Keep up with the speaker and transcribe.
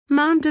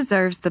Mom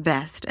deserves the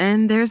best,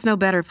 and there's no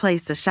better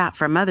place to shop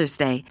for Mother's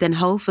Day than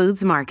Whole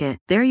Foods Market.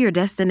 They're your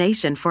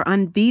destination for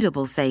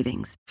unbeatable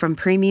savings, from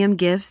premium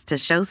gifts to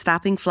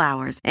show-stopping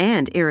flowers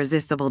and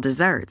irresistible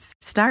desserts.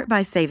 Start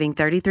by saving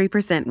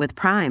 33% with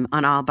Prime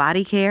on all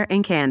body care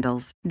and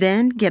candles.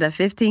 Then get a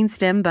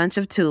 15-stem bunch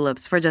of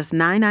tulips for just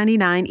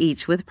 $9.99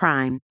 each with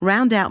Prime.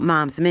 Round out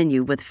Mom's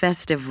menu with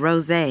festive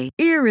rosé,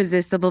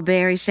 irresistible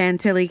berry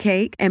chantilly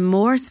cake, and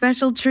more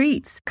special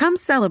treats. Come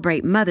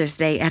celebrate Mother's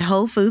Day at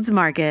Whole Foods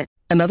Market.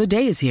 Another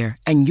day is here,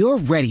 and you're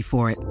ready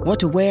for it. What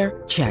to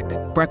wear? Check.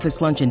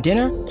 Breakfast, lunch, and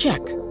dinner? Check.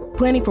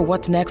 Planning for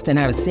what's next and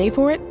how to save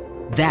for it?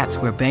 That's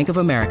where Bank of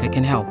America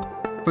can help.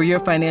 For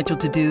your financial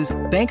to-dos,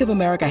 Bank of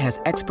America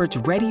has experts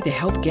ready to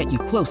help get you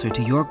closer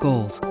to your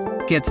goals.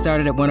 Get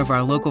started at one of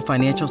our local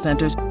financial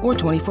centers or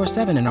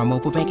 24/7 in our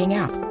mobile banking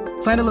app.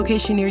 Find a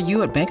location near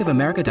you at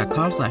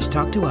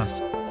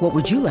bankofamerica.com/talktous. What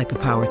would you like the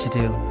power to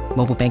do?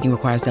 Mobile banking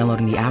requires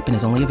downloading the app and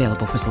is only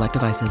available for select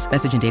devices.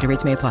 Message and data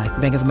rates may apply.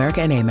 Bank of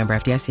America N.A., member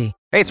FDIC.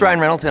 Hey, it's Ryan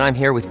Reynolds, and I'm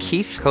here with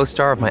Keith,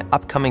 co-star of my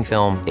upcoming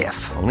film,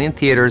 If, only in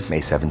theaters May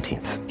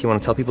 17th. Do you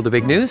want to tell people the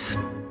big news?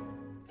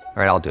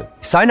 All right, I'll do it.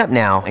 Sign up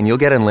now and you'll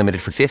get unlimited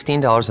for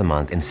 $15 a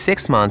month and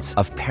 6 months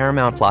of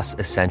Paramount Plus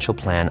Essential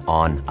Plan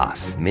on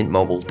us.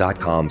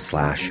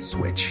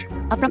 MintMobile.com/switch.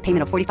 Upfront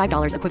payment of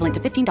 $45 equivalent to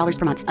 $15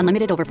 per month.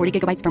 Unlimited over 40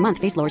 gigabytes per month.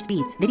 Face lower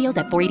speeds. Videos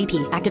at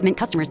 480p. Active Mint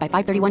customers by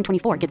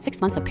 531.24 get 6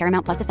 months of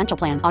Paramount Plus Essential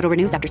Plan. Auto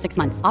renews after 6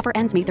 months. Offer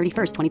ends May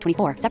 31st,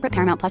 2024. Separate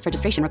Paramount Plus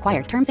registration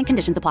required. Terms and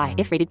conditions apply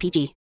if rated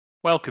PG.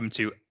 Welcome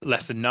to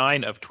Lesson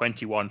 9 of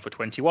 21 for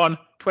 21.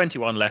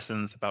 21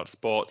 lessons about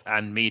sport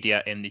and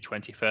media in the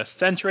 21st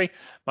century.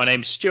 My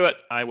name's Stuart.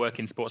 I work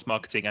in sports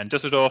marketing and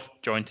Dusseldorf.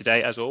 Joined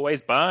today, as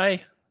always,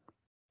 by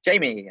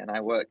Jamie, and I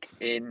work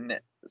in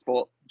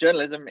sport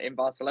journalism in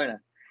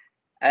Barcelona.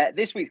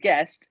 This week's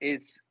guest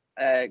is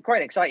quite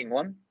an exciting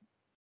one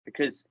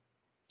because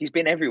he's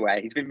been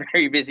everywhere. He's been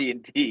very busy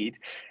indeed.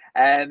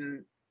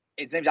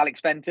 His name's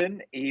Alex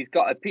Fenton. He's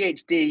got a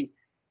PhD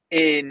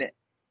in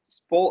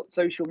sport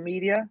social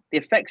media, the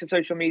effects of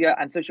social media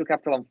and social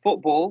capital on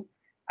football,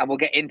 and we'll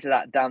get into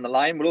that down the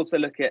line. We'll also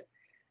look at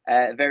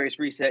various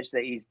research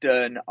that he's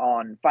done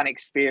on fan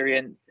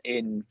experience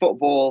in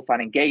football,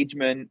 fan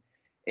engagement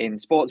in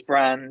sports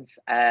brands.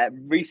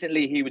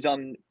 Recently he was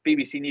on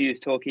BBC News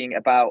talking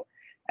about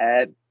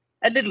a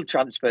little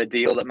transfer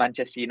deal that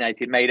Manchester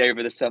United made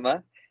over the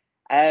summer.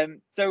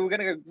 So we're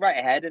going to go right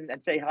ahead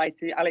and say hi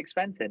to Alex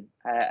Fenton.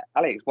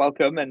 Alex,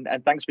 welcome and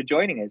thanks for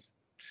joining us.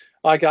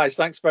 Hi guys,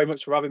 thanks very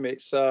much for having me.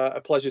 It's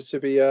a pleasure to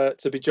be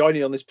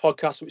joining on this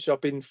podcast, which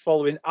I've been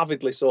following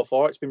avidly so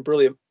far. It's been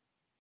brilliant.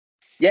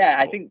 Yeah,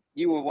 I think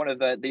you were one of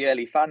the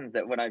early fans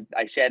that when I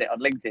shared it on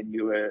LinkedIn,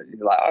 you were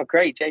like, "Oh,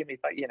 great, Jamie!"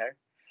 Like,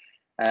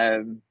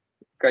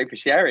 great for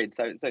sharing.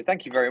 So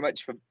thank you very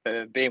much for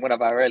being one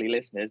of our early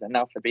listeners, and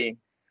now for being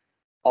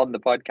on the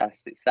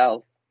podcast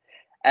itself.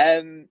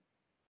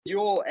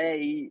 You're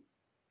a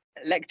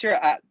lecturer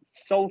at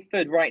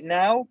Salford right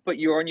now, but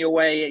you're on your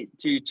way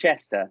to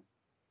Chester.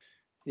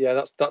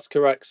 Yeah, that's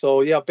correct. So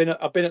yeah,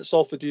 I've been at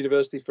Salford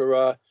University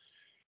for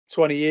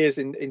 20 years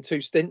in two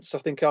stints. I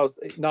think I was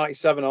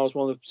 97. I was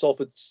one of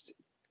Salford's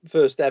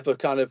first ever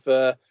kind of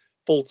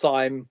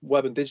full-time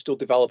web and digital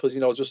developers.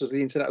 Just as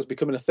the internet was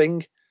becoming a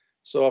thing.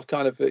 So I've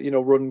kind of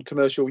run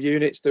commercial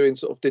units doing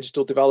sort of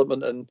digital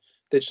development and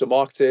digital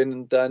marketing,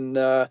 and then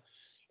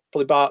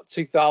probably about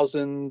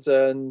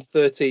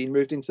 2013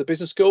 moved into the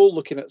business school,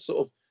 looking at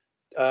sort of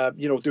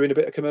doing a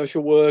bit of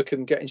commercial work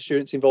and getting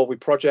students involved with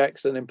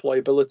projects and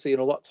employability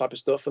and all that type of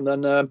stuff. And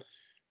then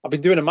I've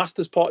been doing a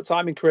master's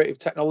part-time in creative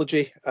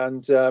technology.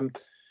 And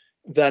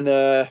then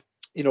I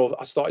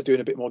started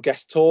doing a bit more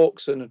guest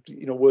talks and,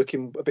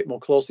 working a bit more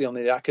closely on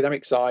the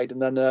academic side.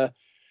 And then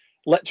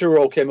lecturer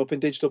role came up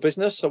in digital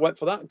business. So I went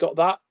for that, got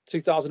that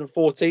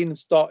 2014 and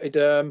started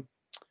a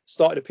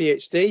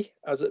PhD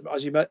as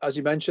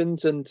you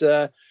mentioned. And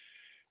the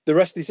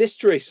rest is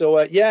history. So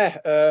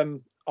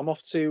I'm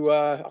off to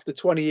after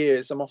 20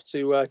 years. I'm off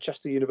to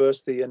Chester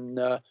University and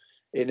over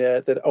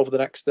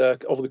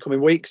the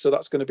coming weeks. So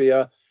that's going to be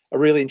a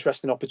really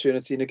interesting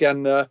opportunity. And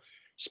again,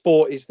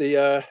 sport is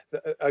a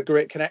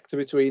great connector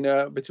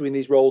between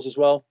these roles as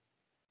well.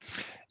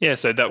 Yeah,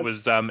 so that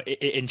was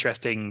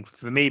interesting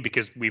for me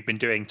because we've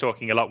been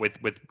talking a lot with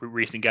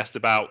recent guests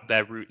about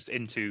their routes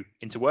into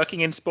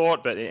working in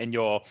sport, but in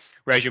your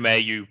resume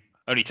you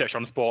only touched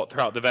on sport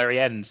throughout the very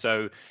end.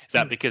 So is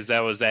that because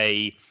there was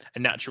a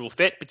natural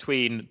fit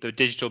between the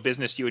digital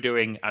business you were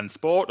doing and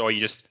sport, or are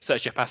you just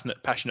such a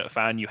passionate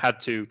fan you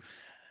had to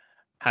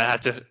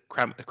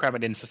cram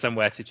it into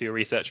somewhere to do your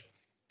research?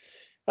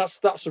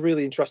 That's a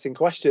really interesting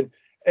question.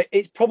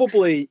 It's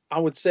probably, I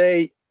would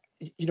say,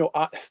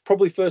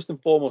 probably first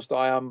and foremost,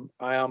 I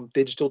am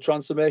digital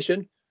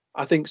transformation.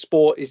 I think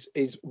sport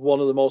is one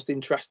of the most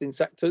interesting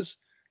sectors.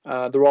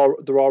 There are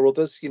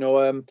others,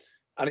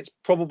 and it's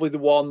probably the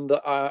one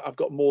that I've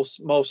got most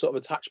sort of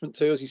attachment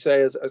to, as you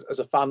say, as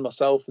a fan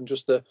myself, and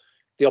just the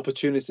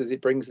opportunities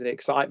it brings and the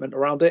excitement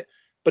around it.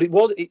 But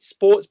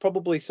sport's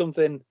probably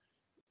something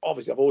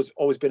obviously I've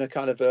always been a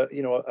kind of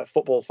a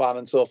football fan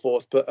and so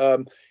forth, but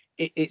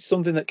it's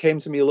something that came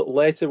to me a little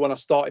later when I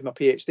started my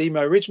PhD.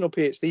 My original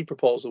PhD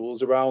proposal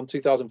was around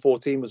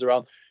 2014, was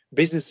around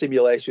business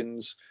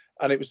simulations,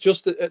 and it was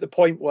just at the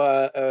point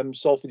where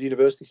Salford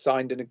University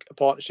signed in a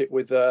partnership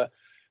with the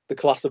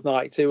class of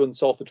 '92 and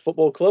Salford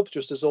Football Club,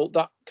 just as all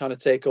that kind of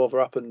takeover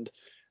happened.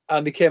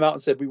 And they came out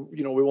and said, we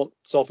want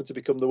Salford to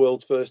become the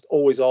world's first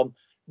always-on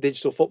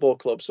digital football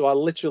club. So I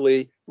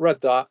literally read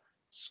that,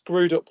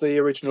 screwed up the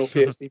original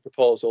PhD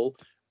proposal,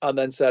 and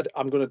then said,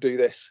 I'm going to do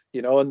this,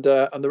 and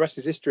the rest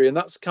is history. And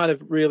that's kind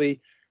of really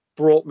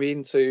brought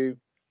me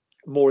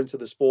more into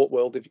the sport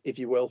world, if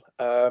you will.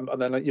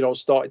 And then,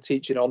 started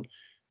teaching on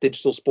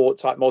digital sport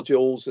type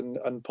modules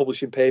and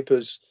publishing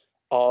papers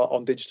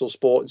on digital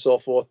sport and so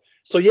forth.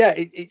 So yeah,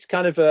 it's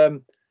kind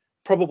of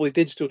probably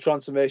digital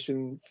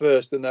transformation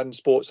first and then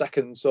sport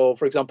second. So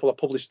for example, I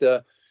published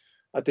a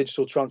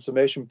digital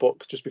transformation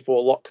book just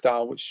before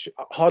lockdown, which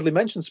hardly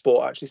mentions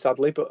sport actually,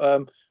 sadly, but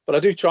I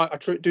do try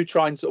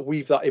and sort of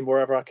weave that in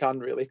wherever I can,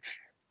 really.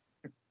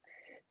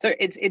 So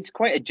it's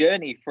quite a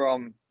journey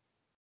from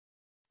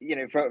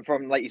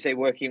from like you say,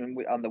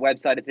 working on the web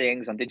side of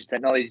things, on digital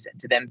technologies,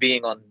 to then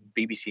being on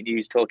BBC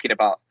News talking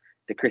about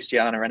the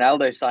Cristiano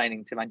Ronaldo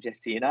signing to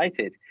Manchester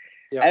United.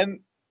 Yeah.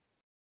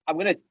 I'm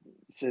going to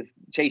sort of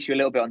chase you a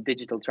little bit on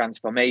digital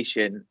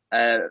transformation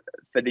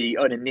for the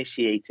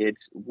uninitiated.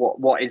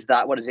 What is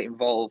that? What does it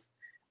involve?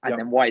 And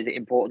then why is it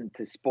important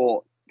to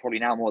sport probably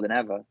now more than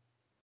ever?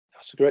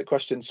 That's a great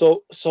question.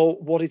 So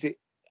what is it?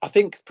 I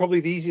think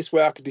probably the easiest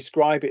way I could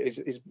describe it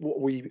is what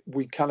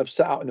we kind of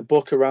set out in the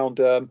book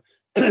around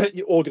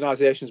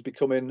organizations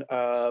becoming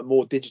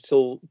more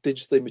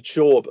digitally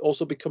mature, but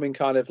also becoming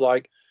kind of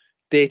like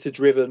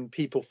data-driven,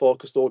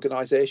 people-focused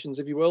organizations,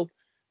 if you will.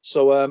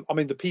 So, I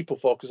mean, the people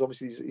focus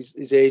obviously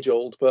is age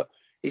old, but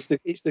it's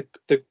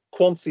the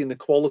quantity and the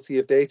quality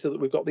of data that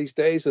we've got these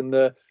days, and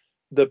the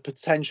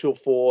potential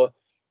for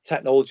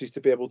technologies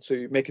to be able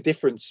to make a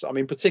difference. I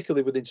mean,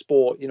 particularly within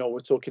sport, we're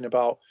talking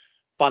about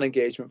fan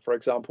engagement, for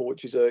example,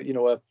 which is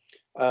a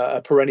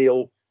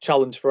perennial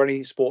challenge for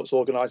any sports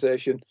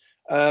organisation.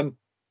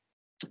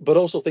 But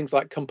also things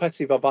like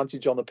competitive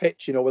advantage on the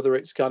pitch. Whether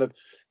it's kind of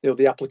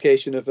the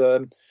application of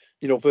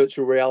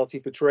virtual reality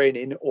for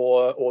training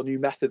or new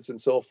methods and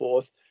so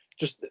forth.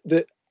 Just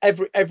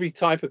every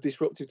type of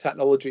disruptive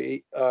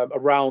technology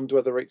around,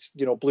 whether it's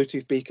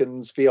Bluetooth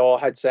beacons, VR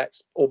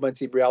headsets,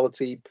 augmented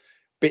reality,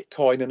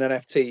 Bitcoin and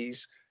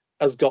NFTs,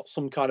 has got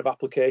some kind of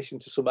application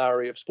to some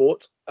area of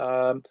sport.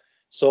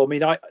 So I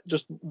mean,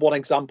 just one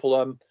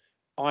example.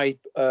 I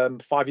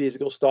 5 years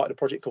ago started a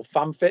project called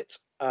FanFit.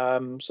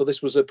 So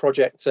this was a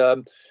project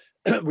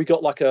we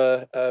got like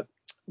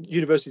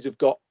universities have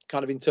got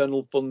kind of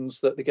internal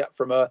funds that they get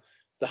from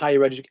the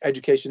higher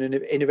education and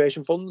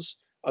innovation funds,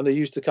 and they're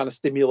used to kind of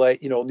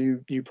stimulate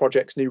new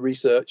projects, new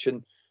research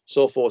and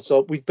so forth.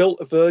 So we built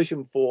a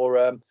version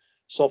for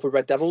Salford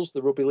Red Devils,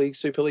 the rugby league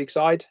Super League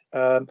side,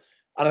 and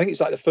I think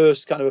it's like the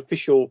first kind of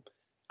official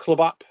club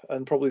app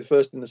and probably the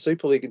first in the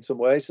Super League in some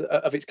ways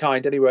of its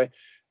kind anyway.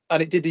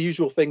 And it did the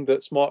usual thing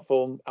that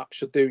smartphone apps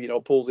should do,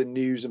 pulled in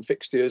news and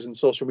fixtures and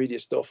social media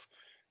stuff.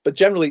 But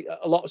generally,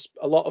 a lot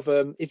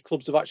of if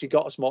clubs have actually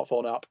got a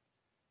smartphone app,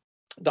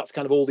 that's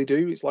kind of all they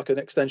do. It's like an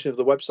extension of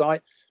the website,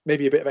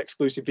 maybe a bit of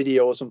exclusive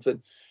video or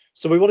something.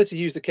 So we wanted to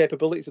use the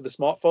capabilities of the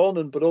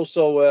smartphone, but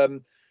also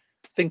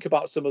think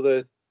about some of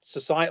the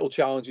societal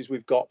challenges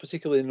we've got,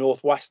 particularly in the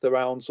Northwest,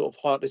 around sort of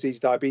heart disease,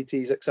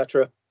 diabetes,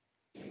 etc.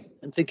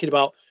 And thinking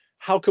about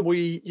how can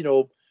we,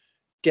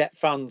 get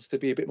fans to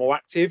be a bit more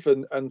active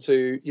and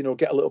to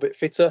get a little bit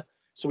fitter.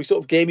 So we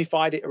sort of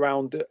gamified it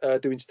around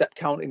doing step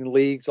counting in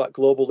leagues, like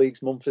global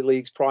leagues, monthly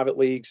leagues, private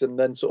leagues, and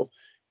then sort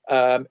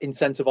of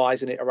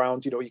incentivizing it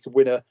around, you could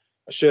win a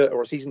shirt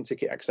or a season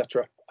ticket,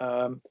 etc.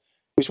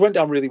 Which went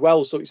down really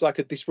well. So it's like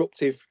a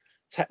disruptive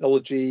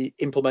technology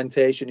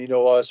implementation,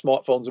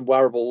 smartphones and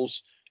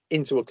wearables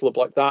into a club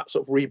like that,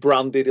 sort of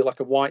rebranded it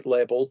like a white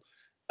label.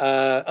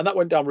 And that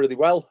went down really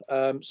well.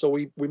 So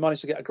we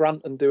managed to get a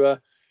grant and do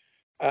a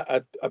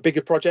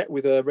bigger project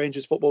with a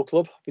Rangers Football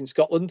Club in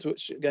Scotland,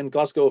 which again,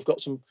 Glasgow have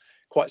got some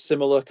quite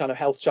similar kind of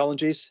health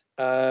challenges.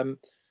 A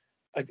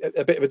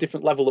bit of a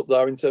different level up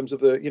there in terms of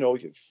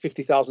the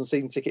 50,000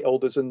 season ticket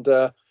holders, and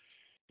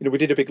we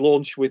did a big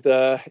launch with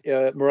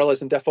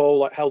Morelos and Defo,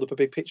 like held up a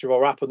big picture of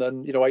our app, and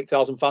then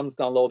 8,000 fans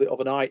download it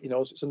overnight. So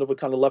it's another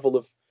kind of level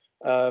of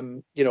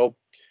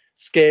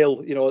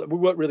scale. We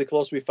worked really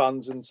closely with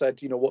fans and said,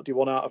 what do you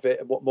want out of it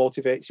and what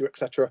motivates you,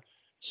 etc.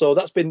 So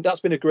that's been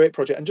a great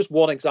project, and just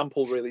one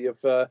example really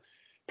of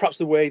perhaps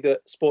the way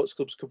that sports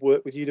clubs could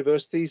work with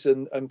universities,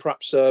 and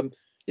perhaps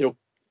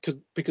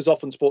because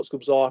often sports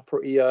clubs are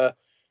pretty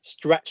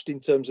stretched in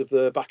terms of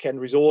the back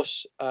end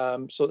resource.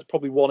 So it's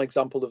probably one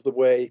example of the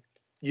way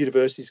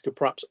universities could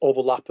perhaps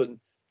overlap and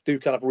do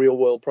kind of real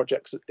world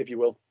projects, if you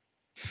will.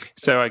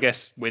 So I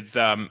guess with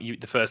the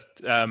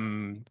first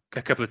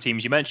couple of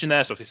teams you mentioned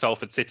there, so obviously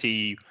Salford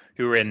City,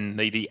 who were in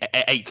the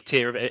 8th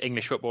tier of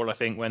English football, I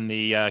think, when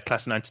the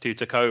Class of '92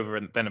 took over,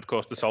 and then of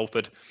course the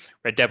Salford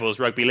Red Devils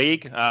Rugby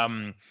League.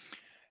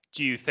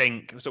 do you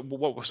think, so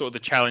what were sort of the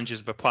challenges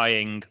of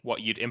applying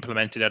what you'd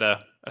implemented at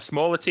a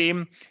smaller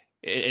team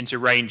into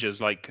Rangers?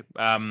 Like,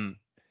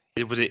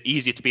 was it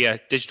easier to be a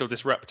digital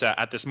disruptor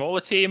at the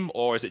smaller team,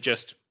 or is it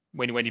just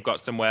when you've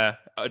got somewhere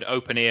an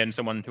open ear and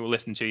someone who will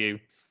listen to you,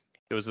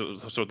 it was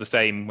sort of the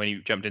same when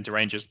you jumped into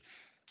Rangers?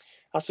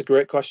 That's a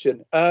great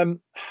question. I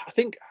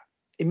think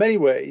in many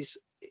ways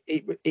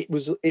it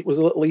was a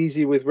little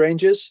easier with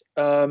Rangers,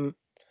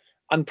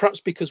 and perhaps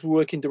because we're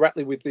working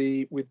directly with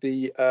the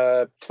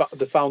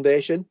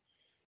foundation,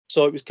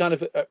 so it was kind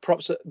of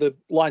perhaps the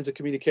lines of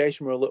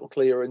communication were a little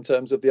clearer in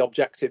terms of the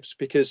objectives,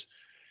 because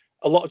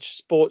a lot of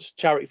sports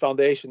charity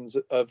foundations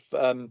have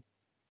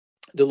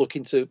they're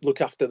looking to look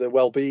after the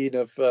well-being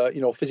of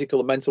physical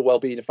and mental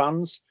well-being of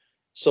fans.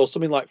 So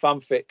something like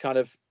FanFit kind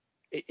of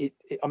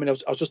I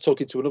was just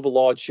talking to another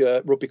large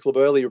rugby club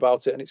earlier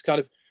about it, and it's kind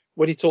of,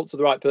 when you talk to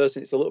the right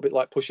person, it's a little bit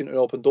like pushing an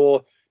open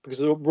door, because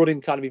they're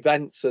running kind of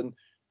events and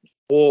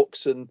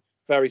walks and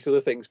various other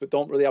things, but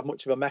don't really have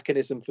much of a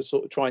mechanism for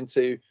sort of trying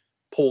to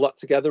pull that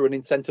together and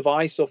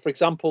incentivize. So, for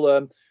example,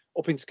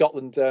 up in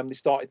Scotland, they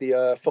started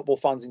the football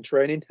fans in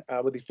training,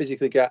 where they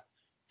physically get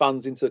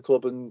fans into the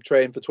club and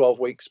train for 12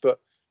 weeks. But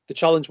the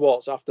challenge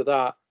was, after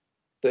that,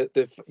 they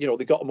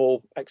got them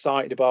all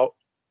excited about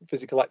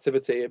physical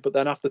activity, but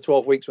then after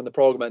 12 weeks, when the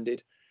program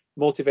ended,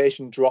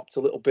 motivation dropped a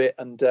little bit,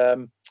 and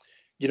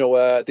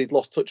they'd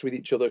lost touch with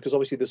each other, because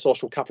obviously the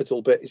social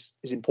capital bit is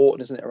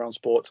important, isn't it, around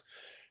sport.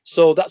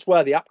 So that's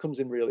where the app comes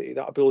in, really,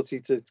 that ability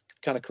to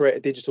kind of create a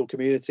digital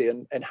community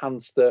and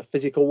enhance the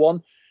physical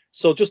one.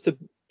 So just a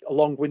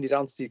long-winded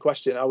answer to your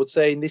question, I would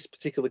say in this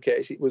particular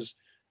case, it was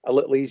a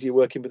little easier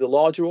working with a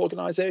larger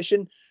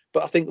organisation,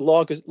 but I think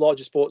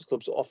larger sports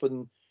clubs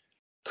often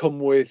come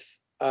with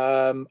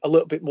a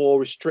little bit more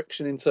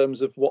restriction in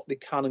terms of what they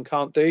can and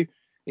can't do,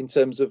 in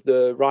terms of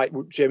the right.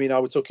 Jamie and I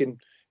were talking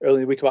earlier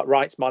in the week about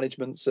rights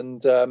managements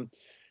and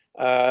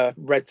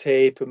red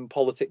tape and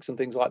politics and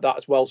things like that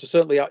as well. So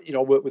certainly, I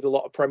work with a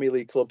lot of Premier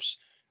League clubs,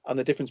 and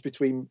the difference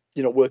between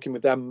working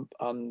with them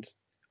and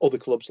other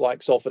clubs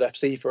like Salford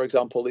FC, for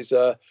example, is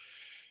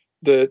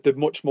they're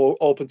much more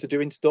open to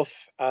doing stuff,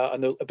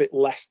 and they're a bit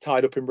less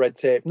tied up in red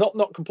tape.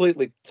 Not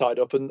completely tied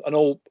up, and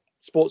all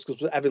sports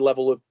clubs at every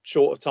level are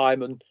short of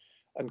time and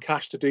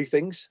cash to do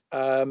things.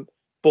 But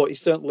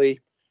it's certainly,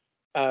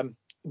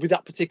 with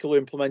that particular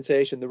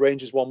implementation, the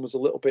Rangers one was a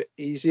little bit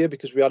easier,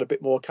 because we had a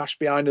bit more cash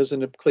behind us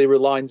and a clearer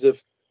lines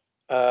of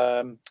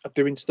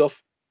doing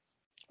stuff.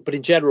 But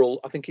in general,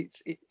 I think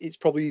it's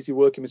probably easier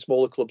working with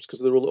smaller clubs, because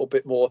they're a little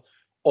bit more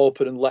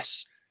open and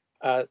less,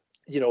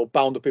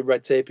 bound up in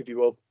red tape, if you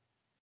will.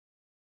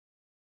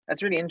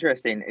 That's really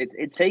interesting.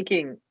 It's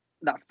taking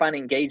that fan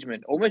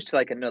engagement almost to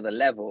like another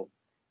level,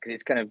 because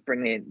it's kind of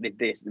bringing in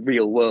this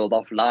real world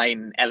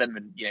offline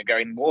element,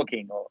 going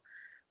walking or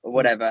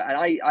whatever. And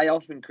I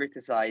often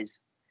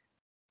criticize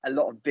a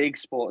lot of big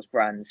sports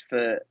brands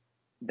for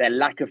their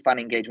lack of fan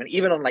engagement,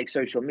 even on like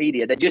social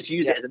media. They just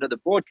use it as another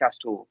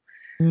broadcast tool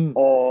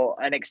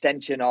or an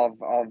extension of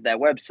their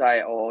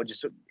website, or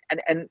just,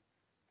 and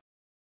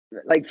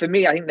like, for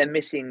me, I think they're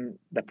missing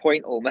the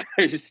point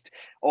almost,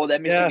 or they're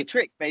missing a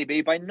trick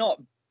maybe by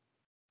not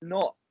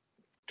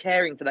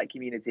caring for that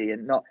community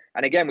and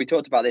again, we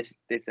talked about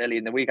this earlier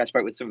in the week. I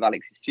spoke with some of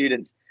Alex's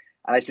students,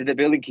 and I said that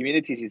building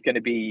communities is going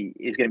to be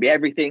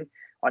everything.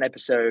 On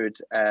episode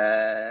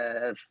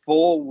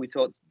 4, we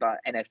talked about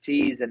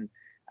NFTs, and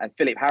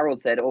Philip Harold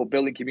said,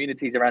 building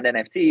communities around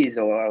NFTs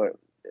or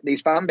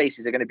these fan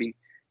bases are going to be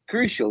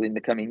crucial in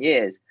the coming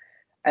years.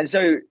 And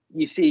so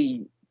you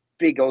see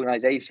big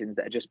organizations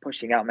that are just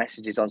pushing out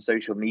messages on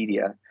social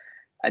media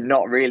and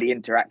not really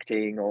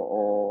interacting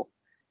or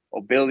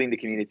building the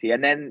community.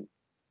 And then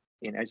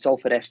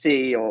Salford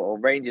FC or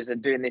Rangers are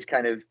doing this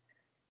kind of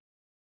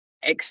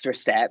extra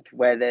step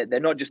where they're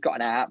not just got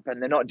an app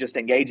and they're not just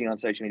engaging on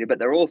social media, but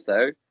they're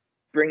also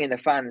bringing the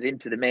fans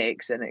into the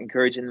mix and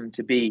encouraging them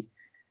to be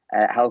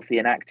healthy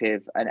and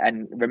active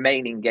and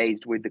remain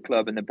engaged with the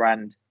club and the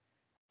brand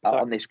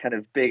on this kind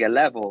of bigger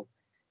level.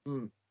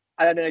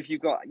 I don't know if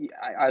you've got,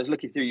 I was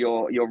looking through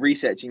your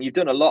research, and you've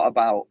done a lot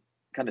about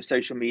kind of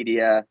social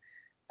media,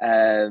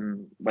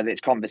 whether it's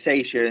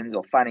conversations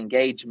or fan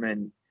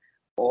engagement,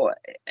 or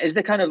is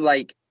there kind of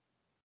like,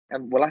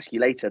 and we'll ask you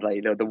later,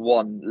 like, the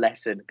one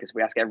lesson, because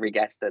we ask every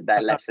guest that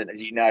their lesson,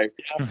 as you know,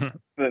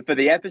 for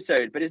the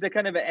episode, but is there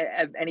kind of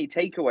any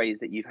takeaways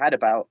that you've had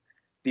about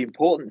the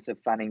importance of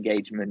fan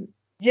engagement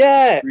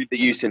through the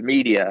use of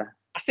media?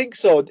 I think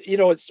so.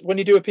 It's when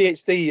you do a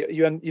PhD,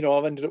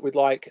 I've ended up with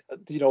like,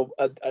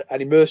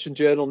 an immersion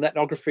journal,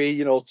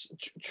 ethnography,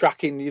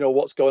 tracking,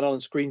 what's going on,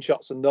 and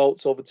screenshots and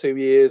notes over 2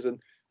 years, and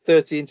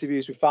 30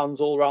 interviews with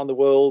fans all around the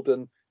world,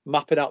 and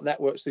mapping out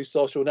networks through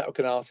social network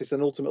analysis,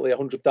 and ultimately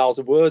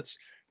 100,000 words.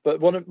 But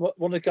one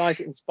of the guys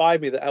that inspired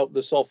me, that helped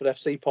the Salford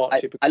FC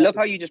partnership. I love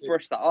how you just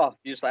brushed that off.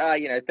 You're just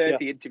like,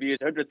 30 interviews,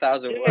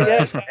 100,000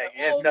 words.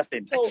 It's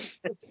nothing.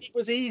 It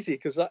was easy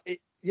because I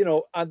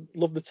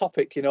love the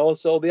topic,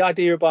 So the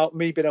idea about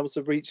me being able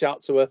to reach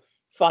out to a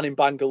fan in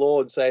Bangalore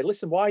and say,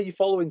 listen, why are you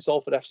following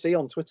Salford FC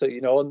on Twitter?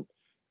 And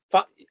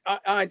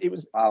It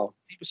was Wow.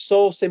 it was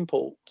so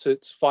simple to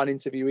find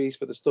interviewees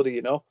for the study,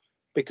 you know,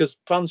 because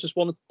fans just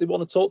want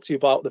to talk to you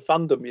about the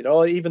fandom, you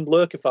know, even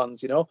lurker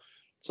fans, you know.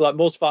 So like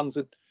most fans,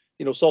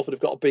 you know, Salford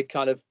have got a big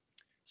kind of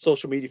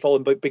social media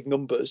following, big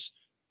numbers,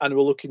 and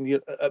we're looking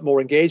at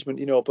more engagement,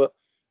 you know. But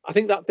I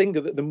think that thing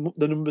that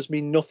the numbers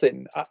mean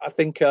nothing. I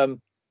think I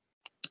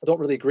don't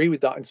really agree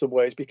with that in some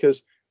ways,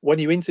 because when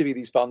you interview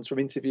these fans from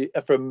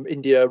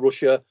India,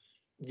 Russia,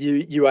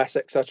 US,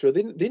 etc.,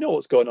 they know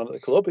what's going on at the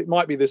club. It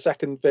might be the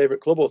second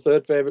favourite club or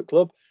third favourite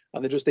club,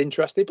 and they're just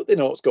interested, but they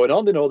know what's going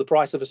on. They know the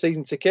price of a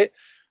season ticket,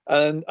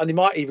 and they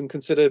might even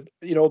consider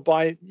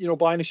buying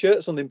a shirt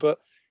or something. But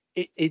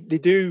they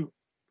do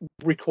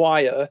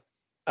require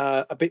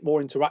a bit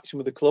more interaction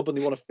with the club, and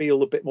they want to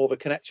feel a bit more of a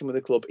connection with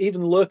the club.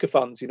 Even the lurker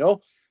fans, you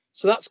know.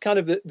 So that's kind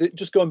of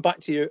just going back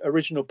to your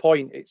original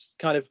point. It's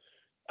kind of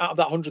out of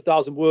that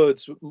 100,000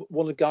 words,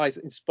 one of the guys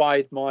that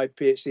inspired my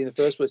PhD in the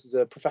first place is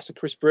Professor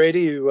Chris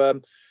Brady,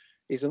 who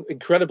is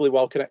incredibly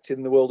well connected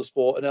in the world of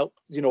sport and helped,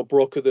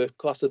 broker the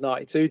class of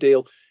 '92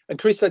 deal. And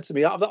Chris said to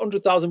me, out of that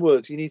 100,000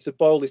 words, you need to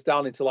boil this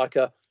down into like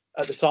at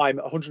the time,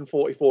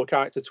 144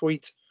 character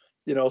tweet.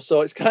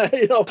 So it's kind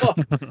of,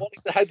 what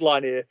is the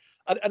headline here?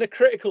 And a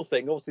critical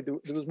thing, obviously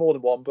there was more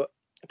than one, but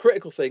a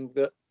critical thing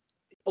that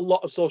a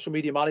lot of social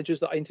media managers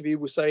that I interviewed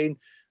were saying,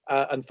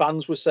 and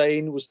fans were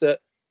saying, was that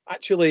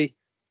actually,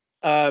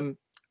 fans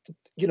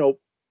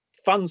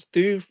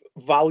do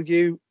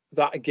value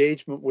that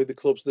engagement with the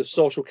clubs, the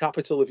social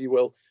capital, if you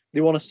will.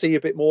 They want to see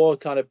a bit more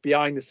kind of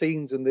behind the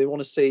scenes, and they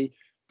want to see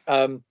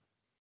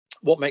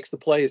what makes the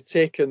players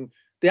tick. And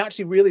they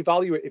actually really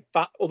value it if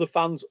other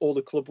fans or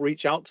the club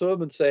reach out to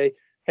them and say,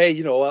 hey,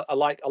 I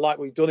like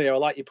what you've done here. I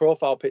like your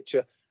profile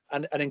picture,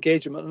 and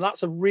engagement. And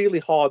that's a really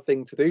hard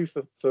thing to do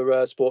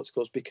for sports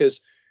clubs, because,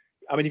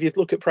 I mean, if you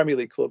look at Premier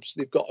League clubs,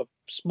 they've got a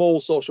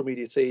small social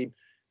media team,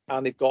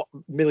 and they've got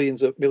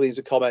millions of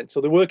comments. So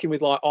they're working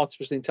with like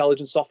artificial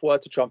intelligence software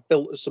to try and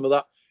filter some of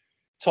that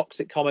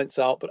toxic comments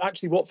out. But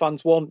actually, what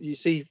fans want, you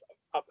see,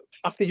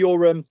 after your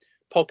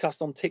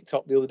podcast on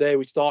TikTok the other day,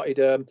 we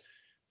started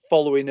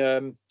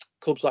following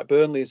clubs like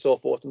Burnley and so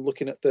forth, and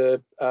looking at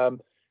the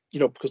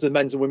because the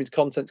men's and women's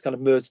content's kind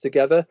of merged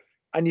together.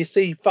 And you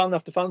see fan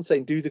after fan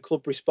saying, do the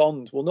club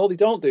respond? Well, no, they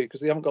don't do,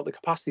 because they haven't got the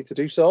capacity to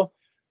do so.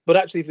 But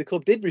actually, if the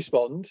club did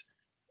respond,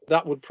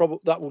 that would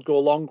go a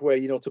long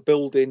way, to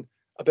building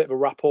a bit of a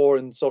rapport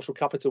and social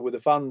capital with the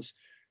fans.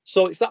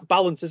 So it's that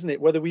balance, isn't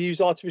it? Whether we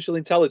use artificial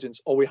intelligence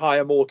or we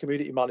hire more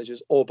community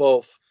managers, or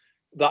both,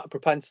 that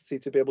propensity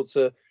to be able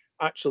to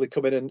actually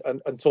come in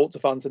and talk to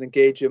fans and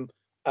engage them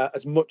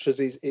as much as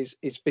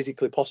is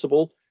physically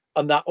possible.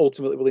 And that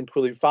ultimately will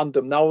include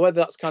fandom. Now, whether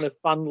that's kind of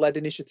fan-led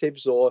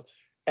initiatives or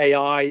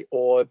AI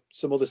or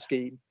some other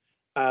scheme,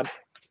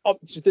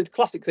 the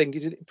classic thing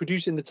is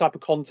producing the type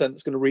of content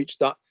that's going to reach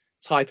that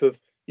type of,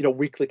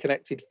 weekly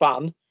connected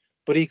fan.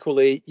 But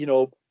equally,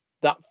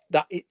 that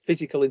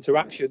physical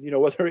interaction,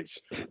 whether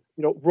it's,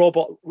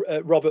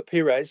 Robert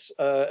Pires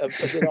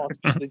as an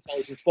artificial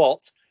intelligence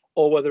bot,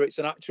 or whether it's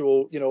an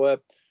actual,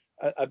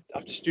 a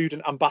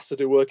student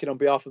ambassador working on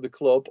behalf of the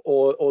club,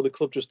 or the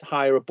club just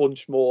hire a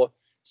bunch more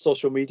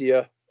social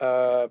media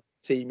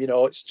team.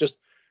 It's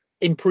just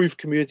improved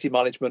community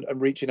management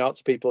and reaching out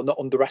to people, and not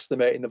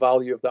underestimating the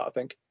value of that, I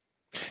think.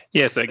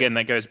 Yeah, so again,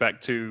 that goes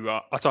back to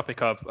our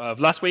topic of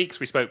last week's.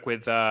 We spoke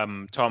with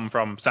Tom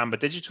from Samba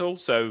Digital,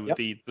 so yep.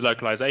 the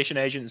localization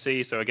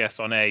agency. So I guess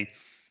on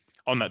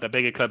the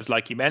bigger clubs,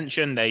 like you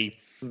mentioned, they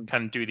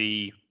can do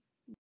the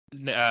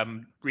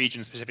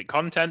region-specific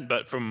content.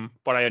 But from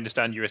what I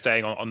understand, you were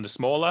saying on the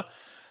smaller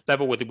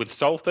level with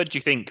Salford, do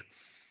you think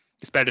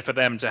it's better for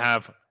them to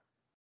have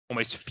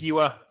almost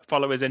fewer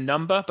followers in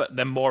number, but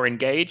they're more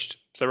engaged?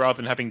 So rather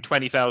than having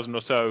 20,000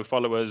 or so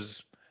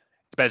followers,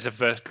 it's better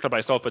for a club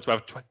like Salford to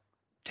have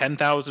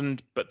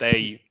 10,000, but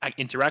they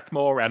interact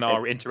more and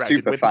are interacted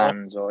super with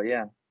fans more.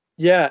 Or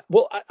yeah.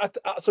 Well,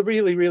 that's a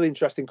really, really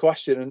interesting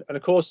question, and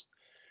of course,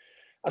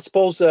 I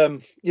suppose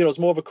as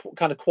more of a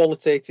kind of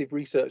qualitative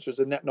researcher, as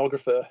an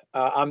ethnographer,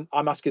 I'm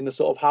asking the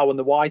sort of how and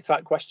the why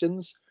type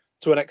questions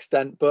to an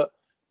extent, but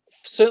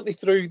certainly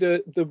through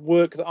the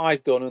work that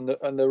I've done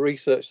and the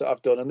research that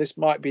I've done, and this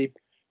might be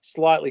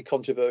slightly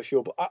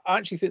controversial, but I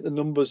actually think the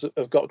numbers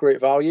have got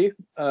great value.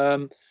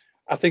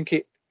 I think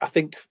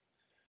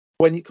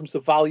when it comes to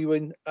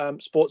valuing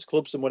sports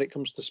clubs, and when it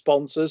comes to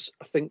sponsors,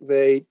 I think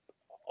they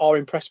are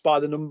impressed by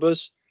the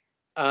numbers,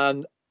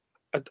 and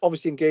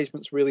obviously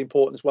engagement's really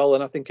important as well.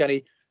 And I think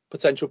any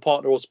potential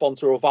partner or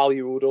sponsor or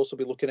value would also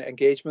be looking at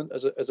engagement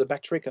as a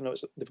metric. I know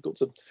it's difficult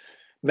to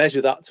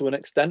measure that to an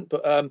extent,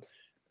 but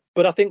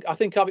I think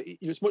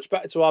it's much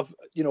better to have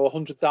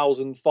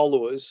 100,000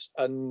 followers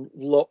and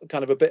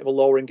kind of a bit of a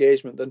lower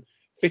engagement than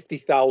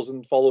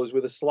 50,000 followers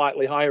with a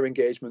slightly higher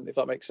engagement, if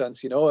that makes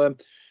sense. So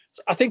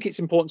I think it's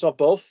important to have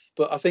both,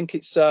 but I think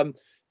it's the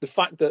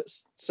fact that,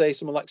 say,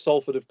 someone like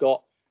Salford have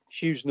got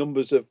huge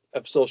numbers of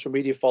social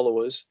media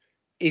followers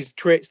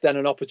creates then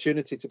an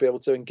opportunity to be able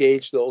to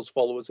engage those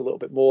followers a little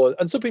bit more.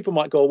 And some people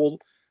might go, well,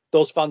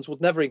 those fans would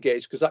never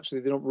engage because actually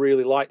they don't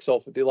really like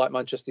Salford, they like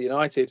Manchester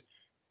United.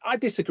 I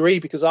disagree,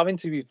 because I've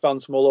interviewed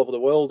fans from all over the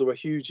world who are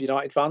huge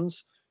United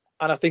fans,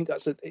 and I think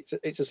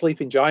it's a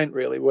sleeping giant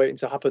really waiting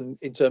to happen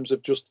in terms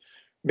of just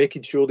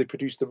making sure they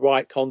produce the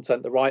right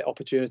content, the right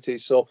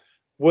opportunities. So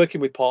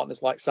working with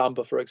partners like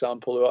Samba, for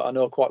example, who I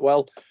know quite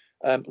well,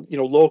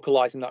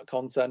 localizing that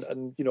content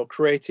and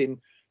creating,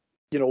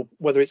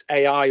 whether it's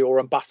AI or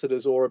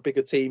ambassadors or a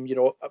bigger team,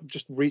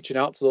 just reaching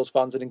out to those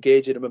fans and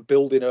engaging them and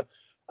building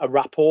a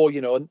rapport,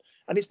 and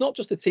it's not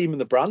just the team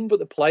and the brand, but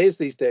the players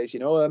these days,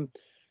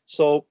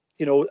 So,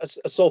 as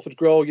Salford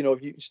grow, you're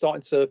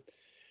starting to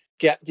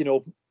get,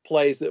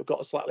 players that have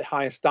got a slightly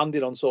higher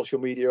standing on social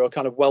media or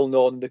kind of well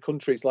known in the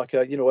countries, like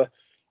a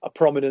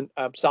prominent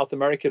South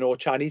American or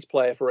Chinese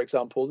player, for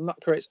example, and that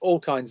creates all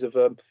kinds of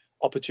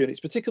opportunities,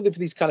 particularly for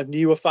these kind of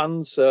newer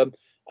fans and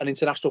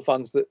international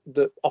fans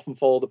that often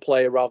follow the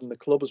player rather than the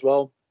club as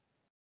well.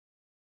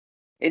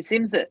 It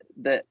seems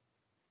that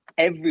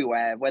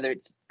everywhere, whether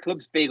it's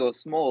clubs big or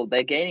small,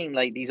 they're gaining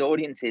like these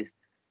audiences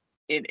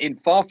in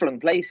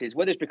far-flung places,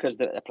 whether it's because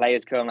the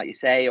players come, like you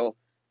say, or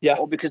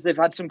because they've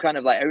had some kind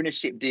of like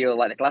ownership deal,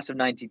 like the class of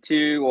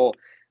 '92, or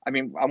I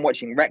mean, I'm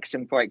watching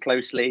Wrexham quite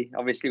closely,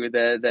 obviously with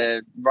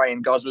the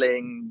Ryan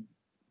Gosling,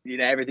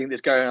 everything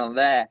that's going on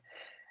there.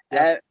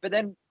 Yeah. But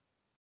then,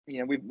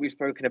 we've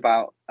spoken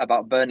about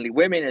Burnley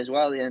women as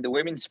well. The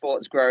women's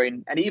sport's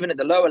growing, and even at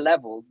the lower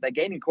levels, they're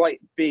gaining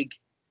quite big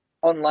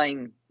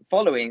online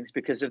followings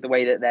because of the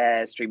way that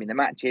they're streaming the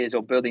matches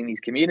or building these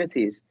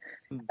communities.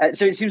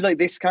 So it seems like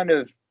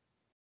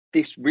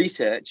this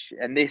research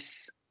and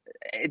it's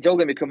all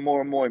going to become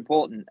more and more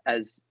important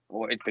it's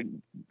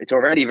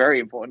already very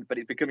important, but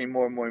it's becoming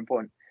more and more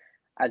important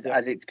as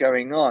it's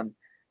going on.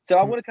 So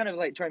I want to kind of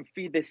like try and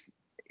feed this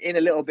in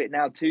a little bit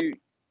now to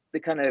the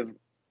kind of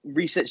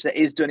research that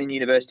is done in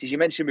universities. You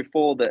mentioned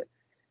before that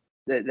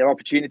there are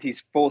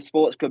opportunities for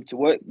sports clubs to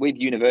work with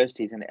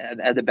universities and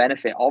the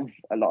benefit of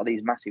a lot of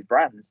these massive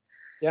brands,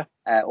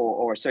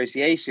 or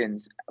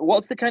associations.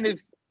 What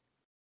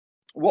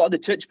are the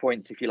touch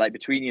points, if you like,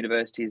 between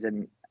universities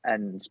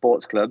and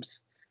sports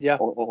clubs,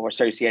 or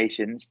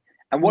associations,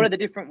 and what are the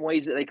different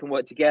ways that they can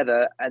work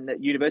together and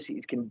that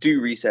universities can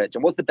do research,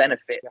 and what's the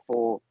benefit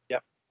for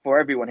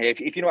everyone here,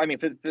 if you know what I mean,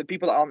 for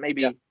people that aren't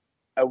maybe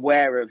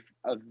aware of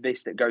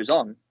this that goes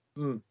on?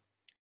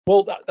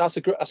 Well, that's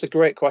a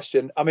great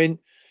question. I mean,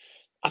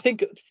 I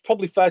think it's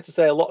probably fair to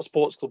say a lot of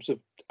sports clubs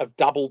have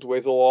dabbled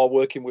with or are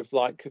working with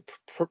like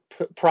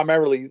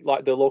primarily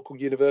like the local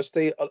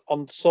university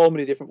on so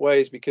many different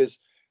ways, because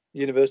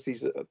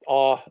universities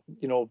are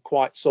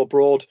quite so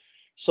broad.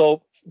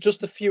 So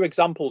just a few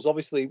examples.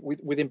 Obviously,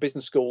 within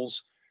business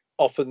schools,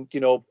 often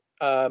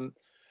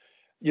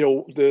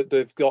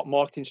they've got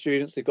marketing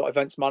students, they've got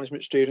events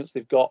management students,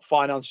 they've got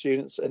finance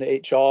students and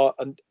HR,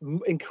 and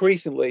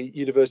increasingly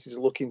universities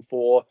are looking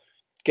for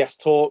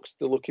guest talks.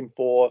 They're looking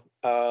for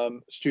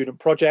student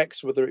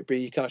projects, whether it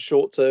be kind of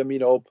short term,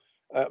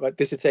 like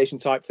dissertation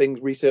type things,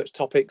 research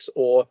topics,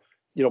 or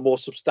more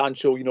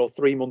substantial,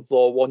 3-month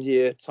or 1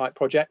 year type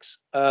projects.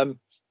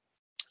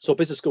 So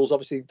business schools,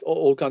 obviously,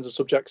 all kinds of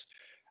subjects.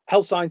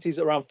 Health sciences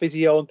around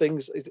physio and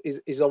things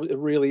is a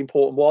really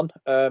important one,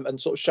 and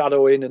sort of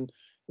shadowing and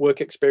work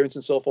experience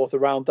and so forth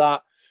around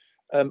that.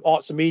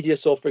 Arts and media.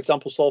 So, for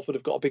example, Salford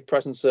have got a big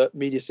presence at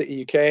Media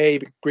City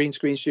UK, green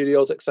screen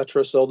studios,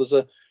 etc. So there's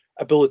a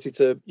ability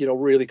to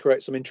really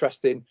create some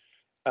interesting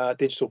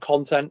digital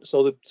content.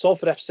 So the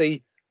Salford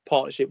FC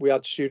partnership, we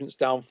had students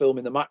down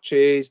filming the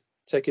matches,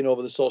 taking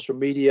over the social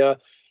media,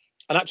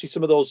 and actually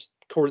some of those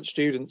current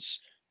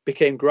students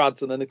became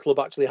grads, and then the club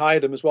actually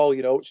hired them as well,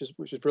 which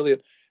is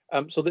brilliant.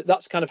 So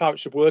that's kind of how it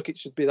should work. It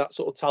should be that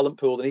sort of talent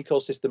pool and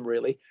ecosystem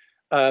really,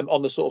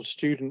 on the sort of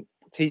student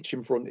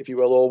teaching front, if you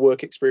will, or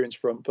work experience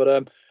front.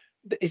 But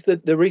it's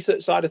the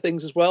research side of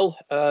things as well.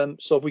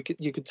 So if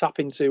you could tap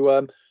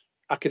into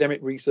academic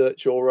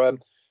research or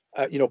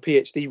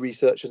PhD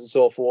researchers and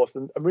so forth,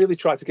 and really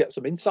try to get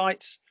some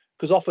insights,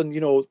 because often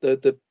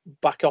the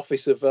back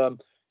office of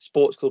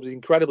sports clubs is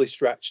incredibly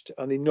stretched,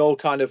 and they know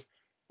kind of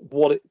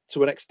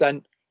to an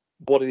extent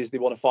what it is they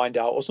want to find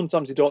out, or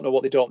sometimes they don't know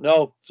what they don't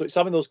know. So it's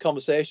having those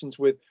conversations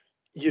with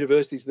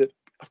universities that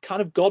have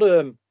kind of got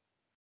a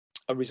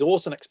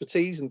resource and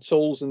expertise and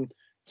tools and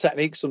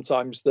techniques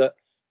sometimes that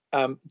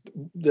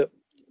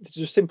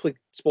just simply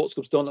sports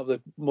clubs don't have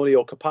the money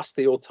or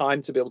capacity or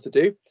time to be able to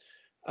do.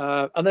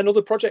 And then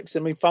other projects. I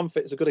mean,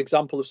 FanFit is a good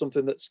example of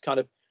something that's kind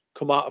of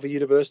come out of a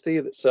university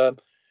that's trying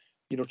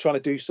to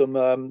do some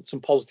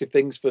positive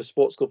things for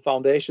sports club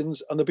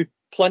foundations, and there'll be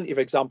plenty of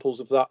examples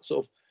of that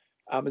sort of.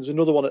 There's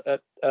another one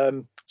at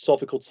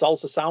Salford called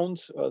Salsa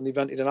Sound, and they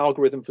invented an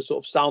algorithm for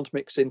sort of sound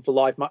mixing for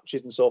live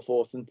matches and so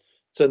forth, and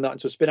turned that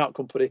into a spin-out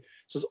company.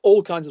 So there's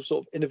all kinds of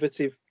sort of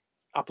innovative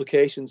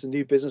applications and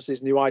new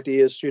businesses, new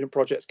ideas, student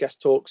projects,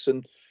 guest talks,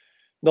 and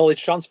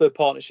knowledge transfer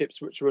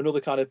partnerships, which are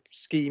another kind of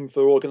scheme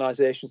for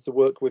organisations to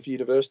work with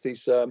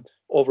universities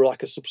over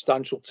like a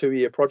substantial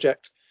 2-year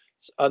project.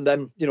 And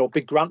then,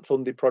 big grant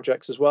funded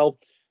projects as well.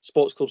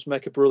 Sports clubs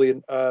make a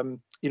brilliant,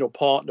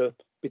 partner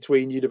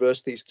between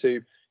universities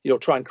to,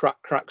 try and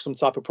crack some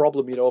type of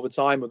problem, over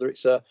time, whether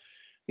it's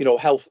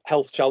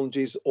health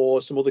challenges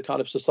or some other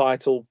kind of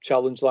societal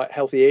challenge like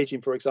healthy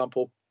aging, for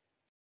example.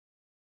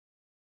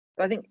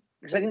 I think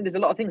there's a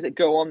lot of things that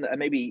go on that are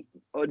maybe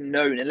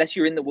unknown unless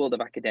you're in the world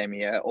of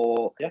academia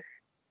or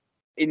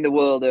in the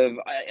world of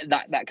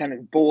that kind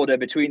of border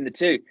between the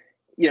two.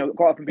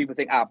 Quite often people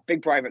think,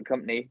 big private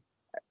company,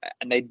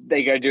 and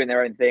they go doing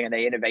their own thing and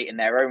they innovate in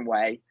their own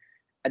way,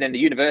 and then the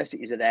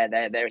universities are there.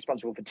 They're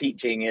responsible for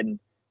teaching and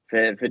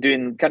for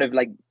doing kind of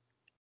like,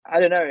 I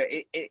don't know,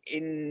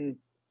 in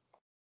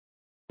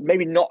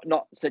maybe not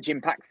such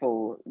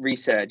impactful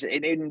research.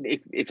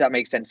 If that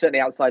makes sense,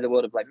 certainly outside the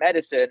world of like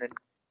medicine, and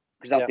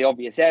because that's the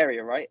obvious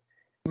area, right?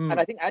 And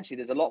I think actually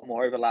there's a lot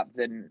more overlap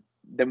than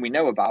we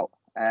know about,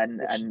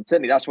 and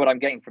certainly that's what I'm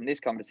getting from this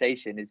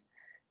conversation is.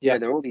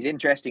 There are all these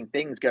interesting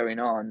things going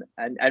on,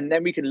 and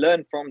then we can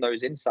learn from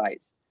those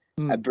insights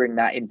and bring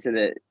that into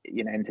the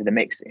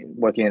mix.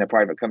 Working in a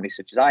private company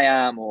such as I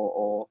am,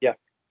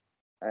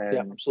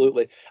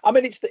 absolutely. I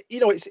mean,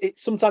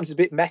 it's sometimes a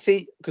bit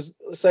messy because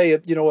say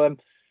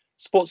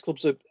sports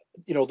clubs are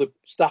the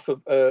staff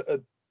are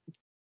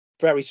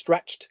very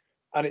stretched,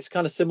 and it's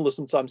kind of similar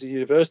sometimes at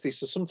universities.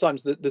 So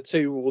sometimes the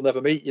two will never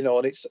meet,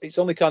 and it's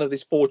only kind of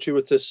this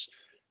fortuitous.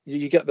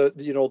 You get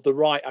the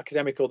right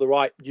academic or the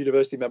right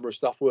university member of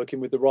staff working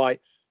with the right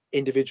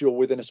individual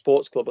within a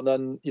sports club, and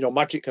then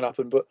magic can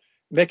happen. But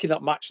making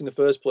that match in the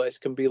first place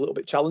can be a little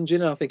bit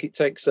challenging, and I think it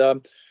takes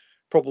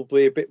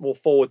probably a bit more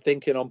forward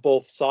thinking on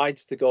both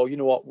sides to go,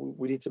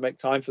 we need to make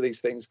time for these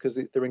things because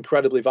they're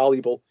incredibly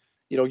valuable.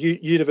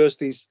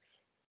 Universities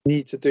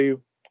need to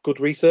do good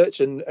research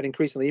and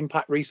increasingly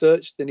impact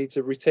research. They need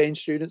to retain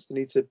students. They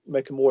need to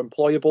make them more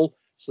employable.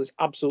 So it's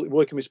absolutely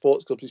working with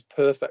sports clubs is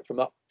perfect from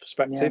that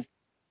perspective. Yeah.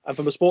 And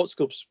from a sports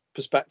club's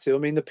perspective, I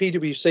mean, the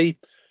PwC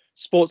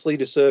Sports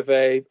Leader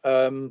Survey,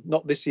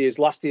 not this year's,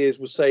 last year's,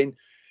 was saying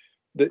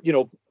that,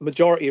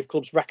 majority of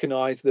clubs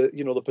recognise that,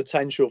 the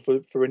potential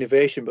for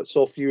innovation, but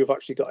so few have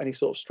actually got any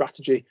sort of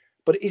strategy.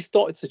 But it is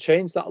started to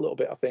change that a little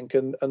bit, I think.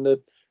 And the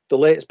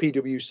latest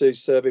PwC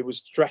survey was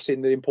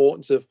stressing the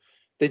importance of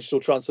digital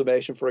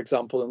transformation, for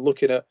example, and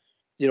looking at,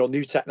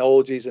 new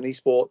technologies and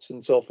esports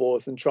and so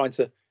forth, and trying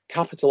to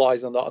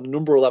capitalise on that on a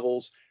number of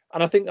levels.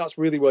 And I think that's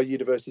really where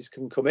universities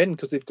can come in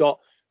because they've got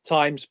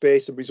time,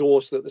 space, and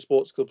resource that the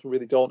sports clubs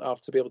really don't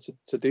have to be able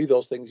to do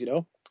those things.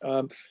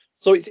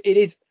 So it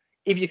is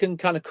if you can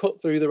kind of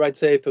cut through the red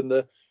tape and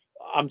the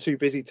I'm too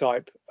busy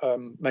type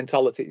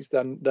mentalities,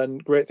 then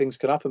great things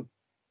can happen.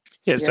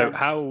 Yeah. So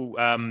how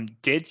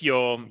did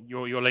your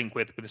link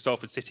with the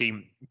Salford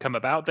City come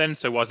about then?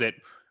 So was it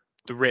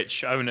the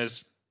rich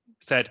owners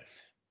said,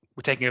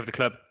 we're taking over the